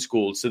were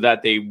homeschooled so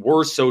that they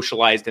were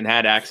socialized and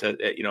had access,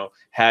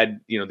 had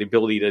the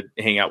ability to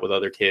hang out with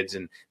other kids.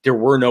 And there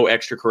were no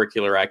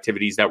extracurricular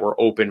activities that were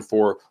open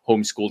for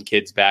homeschooled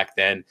kids back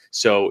then.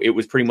 So it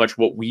was pretty much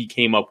what we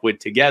came up with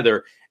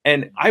together.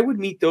 And I would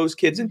meet those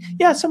kids, and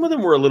yeah, some of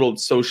them were a little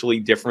socially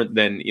different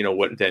than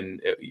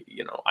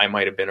I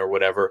might have been or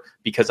whatever,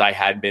 because I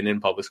had been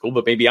in public school.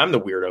 But maybe I'm the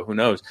weirdo, who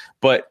knows?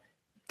 But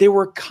they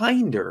were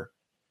kinder,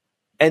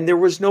 and there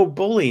was no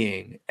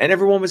bullying, and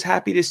everyone was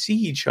happy to see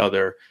each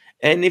other.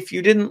 And if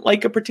you didn't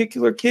like a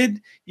particular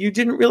kid, you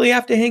didn't really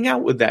have to hang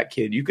out with that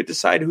kid. You could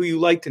decide who you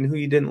liked and who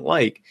you didn't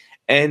like.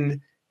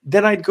 And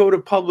then I'd go to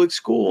public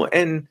school,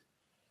 and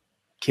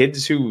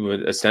kids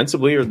who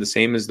ostensibly are the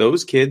same as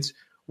those kids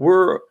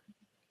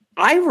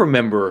I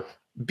remember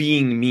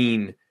being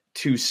mean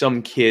to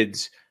some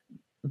kids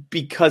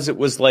because it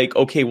was like,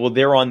 okay, well,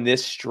 they're on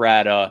this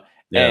strata,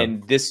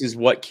 and this is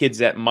what kids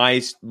at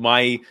my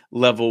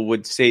level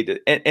would say to,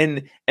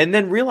 and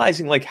then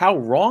realizing like how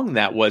wrong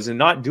that was and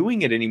not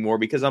doing it anymore,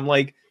 because I'm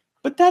like,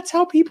 but that's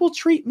how people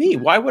treat me.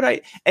 Why would I?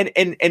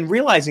 And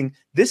realizing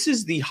this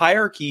is the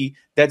hierarchy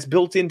that's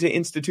built into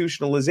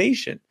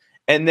institutionalization,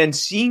 and then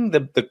seeing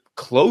the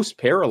close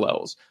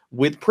parallels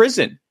with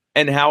prison.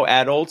 And how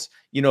adults,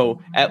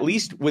 at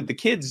least with the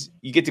kids,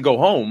 you get to go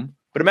home.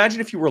 But imagine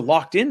if you were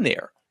locked in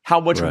there, how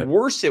much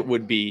worse it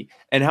would be,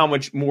 and how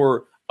much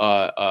more.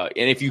 And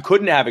if you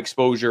couldn't have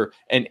exposure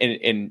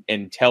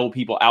and tell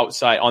people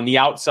on the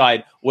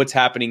outside what's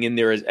happening in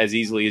there as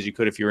easily as you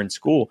could if you're in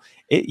school.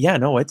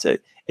 It's a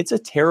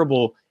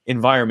terrible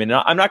environment.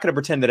 And I'm not going to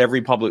pretend that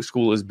every public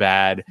school is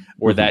bad,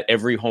 or that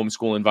every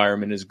homeschool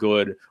environment is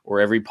good, or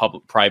every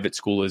private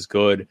school is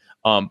good.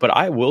 But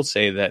I will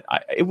say that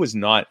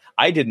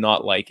I did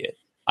not like it.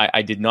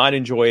 I did not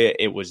enjoy it.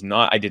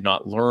 I did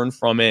not learn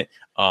from it.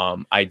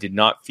 I did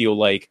not feel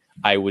like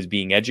I was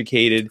being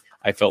educated.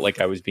 I felt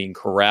like I was being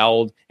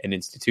corralled and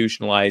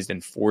institutionalized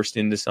and forced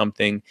into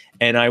something.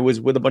 And I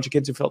was with a bunch of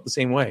kids who felt the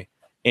same way.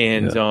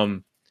 And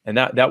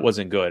that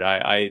wasn't good.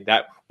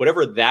 That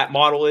whatever that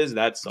model is,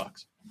 that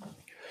sucks.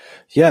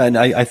 Yeah, and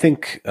I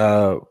think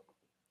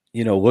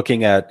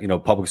looking at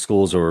public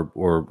schools or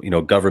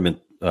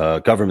government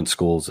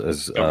schools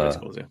as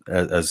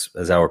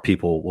our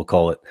people will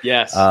call it.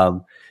 Yes.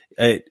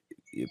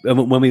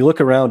 When we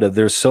look around,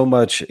 there's so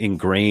much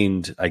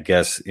ingrained, I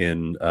guess,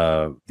 in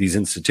these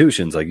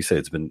institutions. Like you say,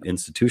 it's been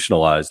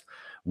institutionalized,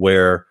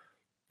 where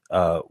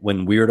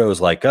when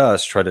weirdos like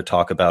us try to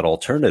talk about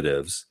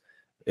alternatives,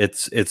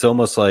 it's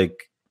almost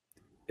like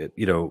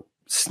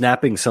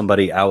snapping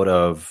somebody out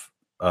of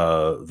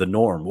the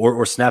norm,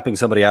 or snapping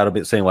somebody out of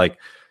it, saying like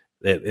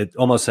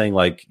almost saying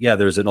like, yeah,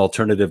 there's an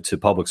alternative to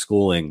public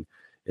schooling.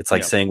 It's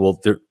like saying, well,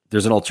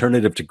 there's an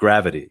alternative to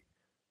gravity.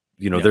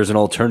 There's an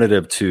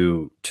alternative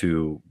to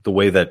the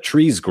way that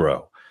trees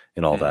grow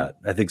and all that.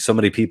 I think so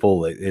many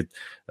people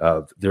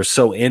they're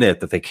so in it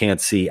that they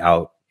can't see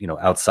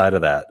outside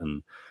of that,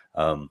 and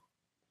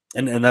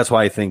that's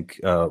why I think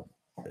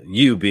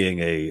you, being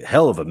a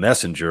hell of a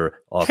messenger,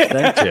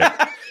 authentic,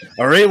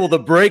 are able to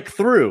break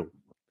through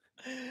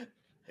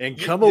and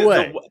come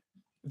away.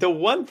 The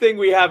one thing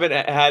we haven't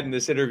had in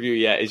this interview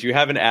yet is you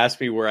haven't asked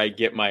me where I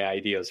get my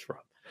ideas from.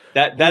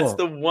 That's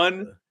the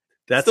one.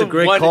 That's a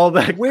great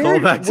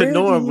callback to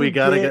Norm. We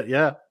gotta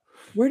get.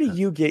 Where do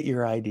you get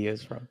your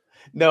ideas from?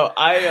 No,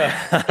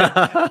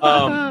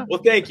 well,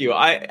 thank you.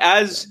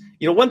 As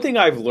one thing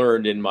I've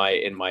learned in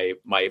my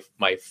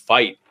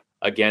fight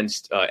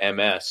against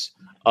MS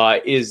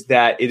is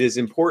that it is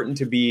important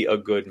to be a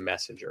good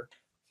messenger.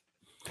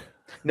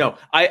 No,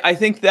 I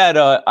think that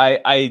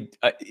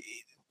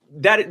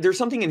that there's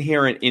something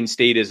inherent in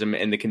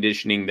statism and the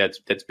conditioning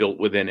that's built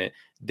within it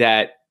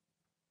that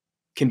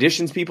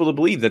conditions people to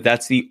believe that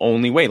that's the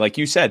only way. Like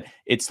you said,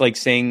 it's like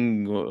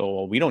saying,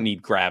 "Oh, we don't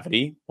need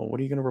gravity." Well, what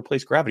are you going to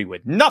replace gravity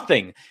with?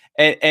 Nothing.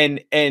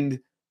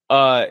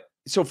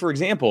 So, for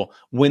example,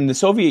 when the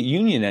Soviet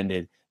Union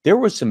ended, there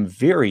was some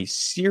very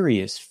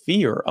serious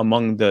fear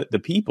among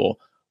the people.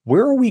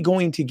 Where are we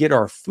going to get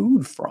our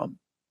food from?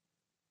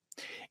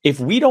 If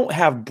we don't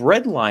have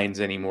bread lines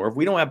anymore, if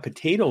we don't have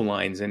potato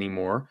lines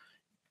anymore,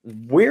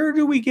 where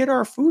do we get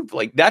our food?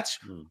 Like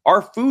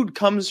our food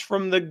comes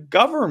from the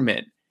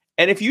government.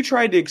 And if you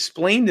tried to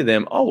explain to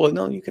them, oh, well,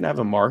 no, you can have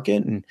a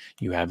market and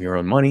you have your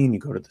own money and you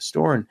go to the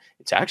store and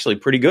it's actually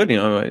pretty good.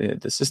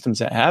 The systems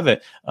that have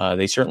it,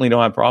 they certainly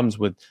don't have problems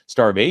with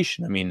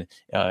starvation. I mean,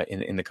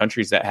 in the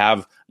countries that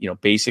have,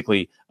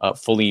 basically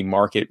fully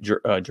market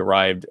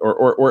derived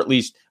or at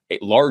least a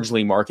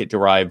largely market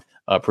derived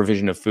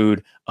provision of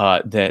food,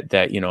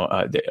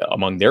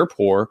 among their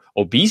poor,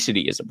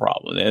 obesity is a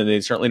problem. And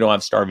they certainly don't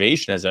have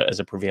starvation as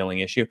a prevailing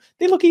issue.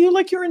 They look at you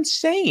like you're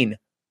insane.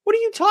 What are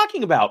you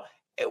talking about?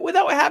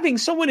 Without having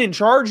someone in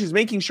charge who's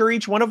making sure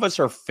each one of us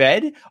are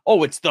fed?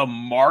 Oh, it's the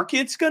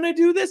market's going to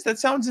do this? That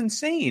sounds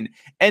insane.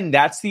 And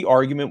that's the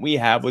argument we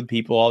have with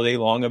people all day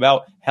long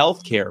about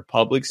healthcare,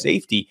 public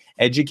safety,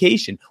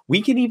 education.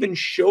 We can even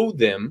show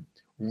them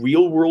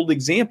real world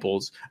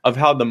examples of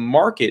how the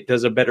market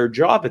does a better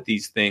job at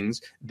these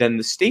things than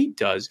the state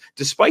does,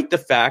 despite the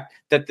fact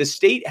that the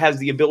state has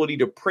the ability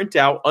to print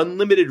out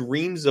unlimited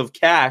reams of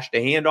cash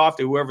to hand off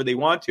to whoever they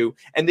want to,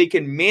 and they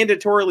can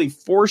mandatorily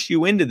force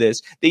you into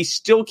this. They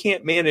still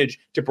can't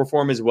manage to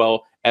perform as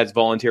well as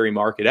voluntary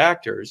market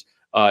actors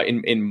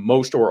in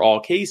most or all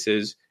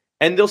cases.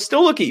 And they'll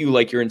still look at you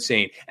like you're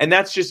insane. And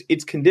that's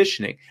it's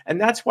conditioning. And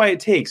that's why it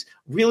takes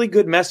really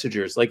good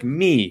messengers like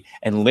me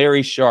and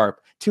Larry Sharp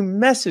to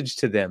message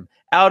to them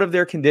out of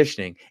their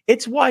conditioning.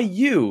 It's why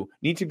you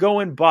need to go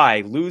and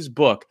buy Lou's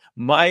book,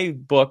 my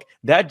book,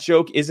 That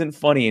Joke Isn't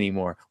Funny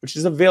Anymore, which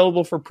is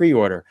available for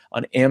pre-order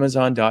on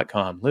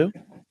Amazon.com. Lou?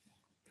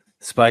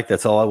 Spike,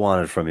 that's all I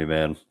wanted from you,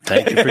 man.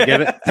 Thank you for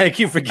giving. Thank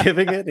you for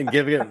giving it and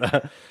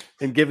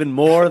giving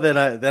more than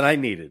I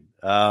needed.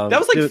 That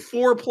was like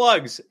 4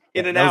 plugs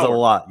in an hour. That was a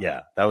lot.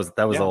 Yeah, that was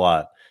a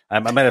lot. I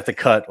might have to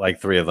cut like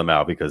 3 of them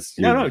out because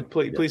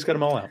please cut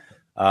them all out.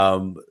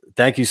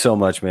 Thank you so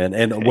much, man.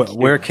 And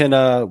where can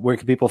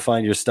people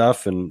find your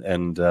stuff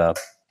and all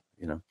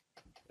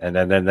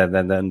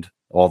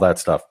that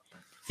stuff?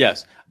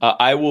 Yes,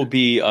 I will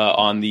be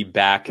on the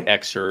back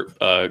excerpt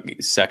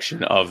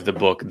section of the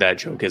book. That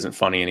Joke Isn't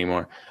Funny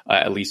Anymore,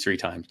 at least 3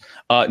 times.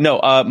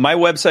 My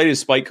website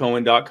is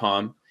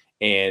spikecohen.com,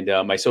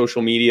 and my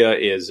social media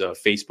is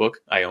Facebook.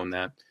 I own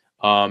that.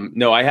 I'm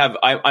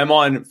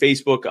on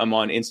Facebook. I'm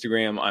on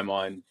Instagram. I'm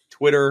on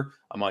Twitter.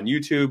 I'm on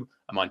YouTube.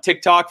 I'm on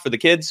TikTok for the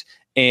kids,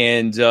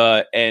 and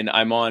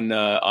I'm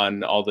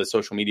on all the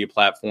social media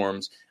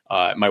platforms.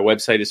 My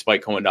website is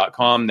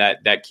spikecohen.com.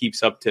 That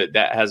keeps up to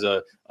that has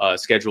a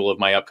schedule of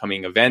my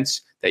upcoming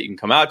events that you can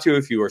come out to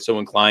if you are so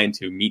inclined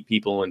to meet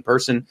people in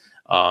person.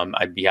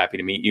 I'd be happy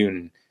to meet you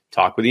and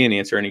talk with you and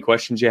answer any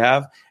questions you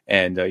have.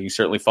 And you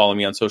certainly follow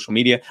me on social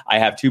media. I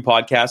have 2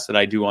 podcasts that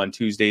I do on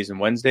Tuesdays and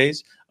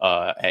Wednesdays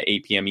at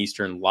 8 p.m.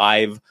 Eastern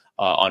live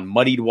on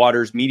Muddied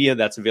Waters Media.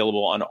 That's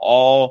available on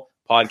all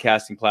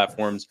podcasting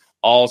platforms,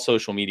 all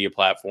social media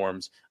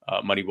platforms,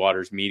 Muddied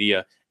Waters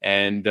Media.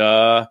 And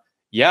my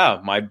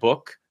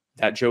book,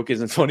 That Joke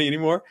Isn't Funny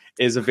Anymore,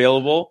 is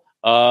available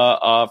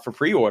for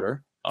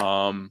pre-order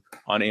on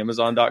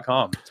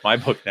Amazon.com. It's my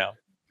book now.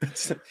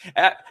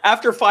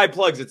 After 5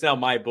 plugs, it's now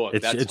my book.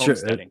 That's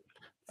homesteading.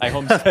 I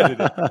homesteaded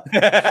it.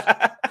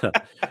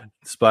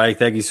 Spike,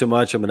 thank you so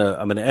much. I'm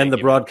gonna end the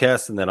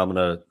broadcast and then I'm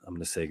gonna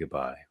say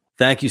goodbye.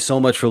 Thank you so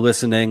much for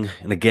listening.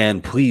 And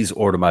again, please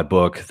order my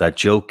book, That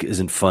Joke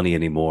Isn't Funny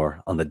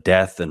Anymore, on the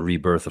death and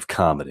rebirth of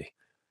comedy.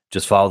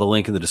 Just follow the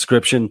link in the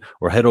description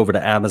or head over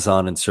to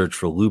Amazon and search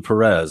for Lou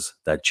Perez,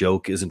 That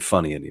Joke Isn't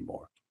Funny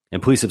Anymore.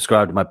 And please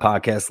subscribe to my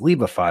podcast.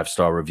 Leave a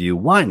 5-star review.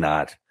 Why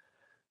not?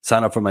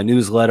 Sign up for my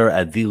newsletter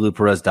at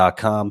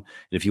thelouperez.com. And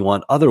if you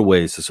want other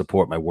ways to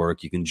support my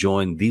work, you can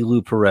join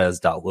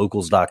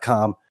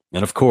thelouperez.locals.com.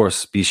 And of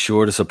course, be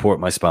sure to support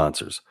my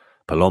sponsors,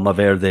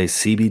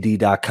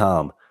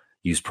 PalomaVerdeCBD.com.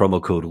 Use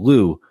promo code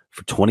Lou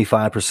for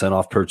 25%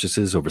 off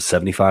purchases over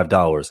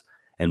 $75,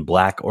 and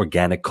Black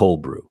Organic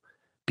Cold Brew,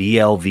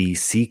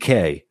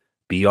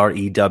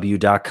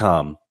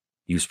 BLVCKBREW.com.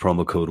 Use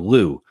promo code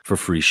Lou for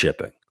free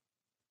shipping.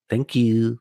 Thank you.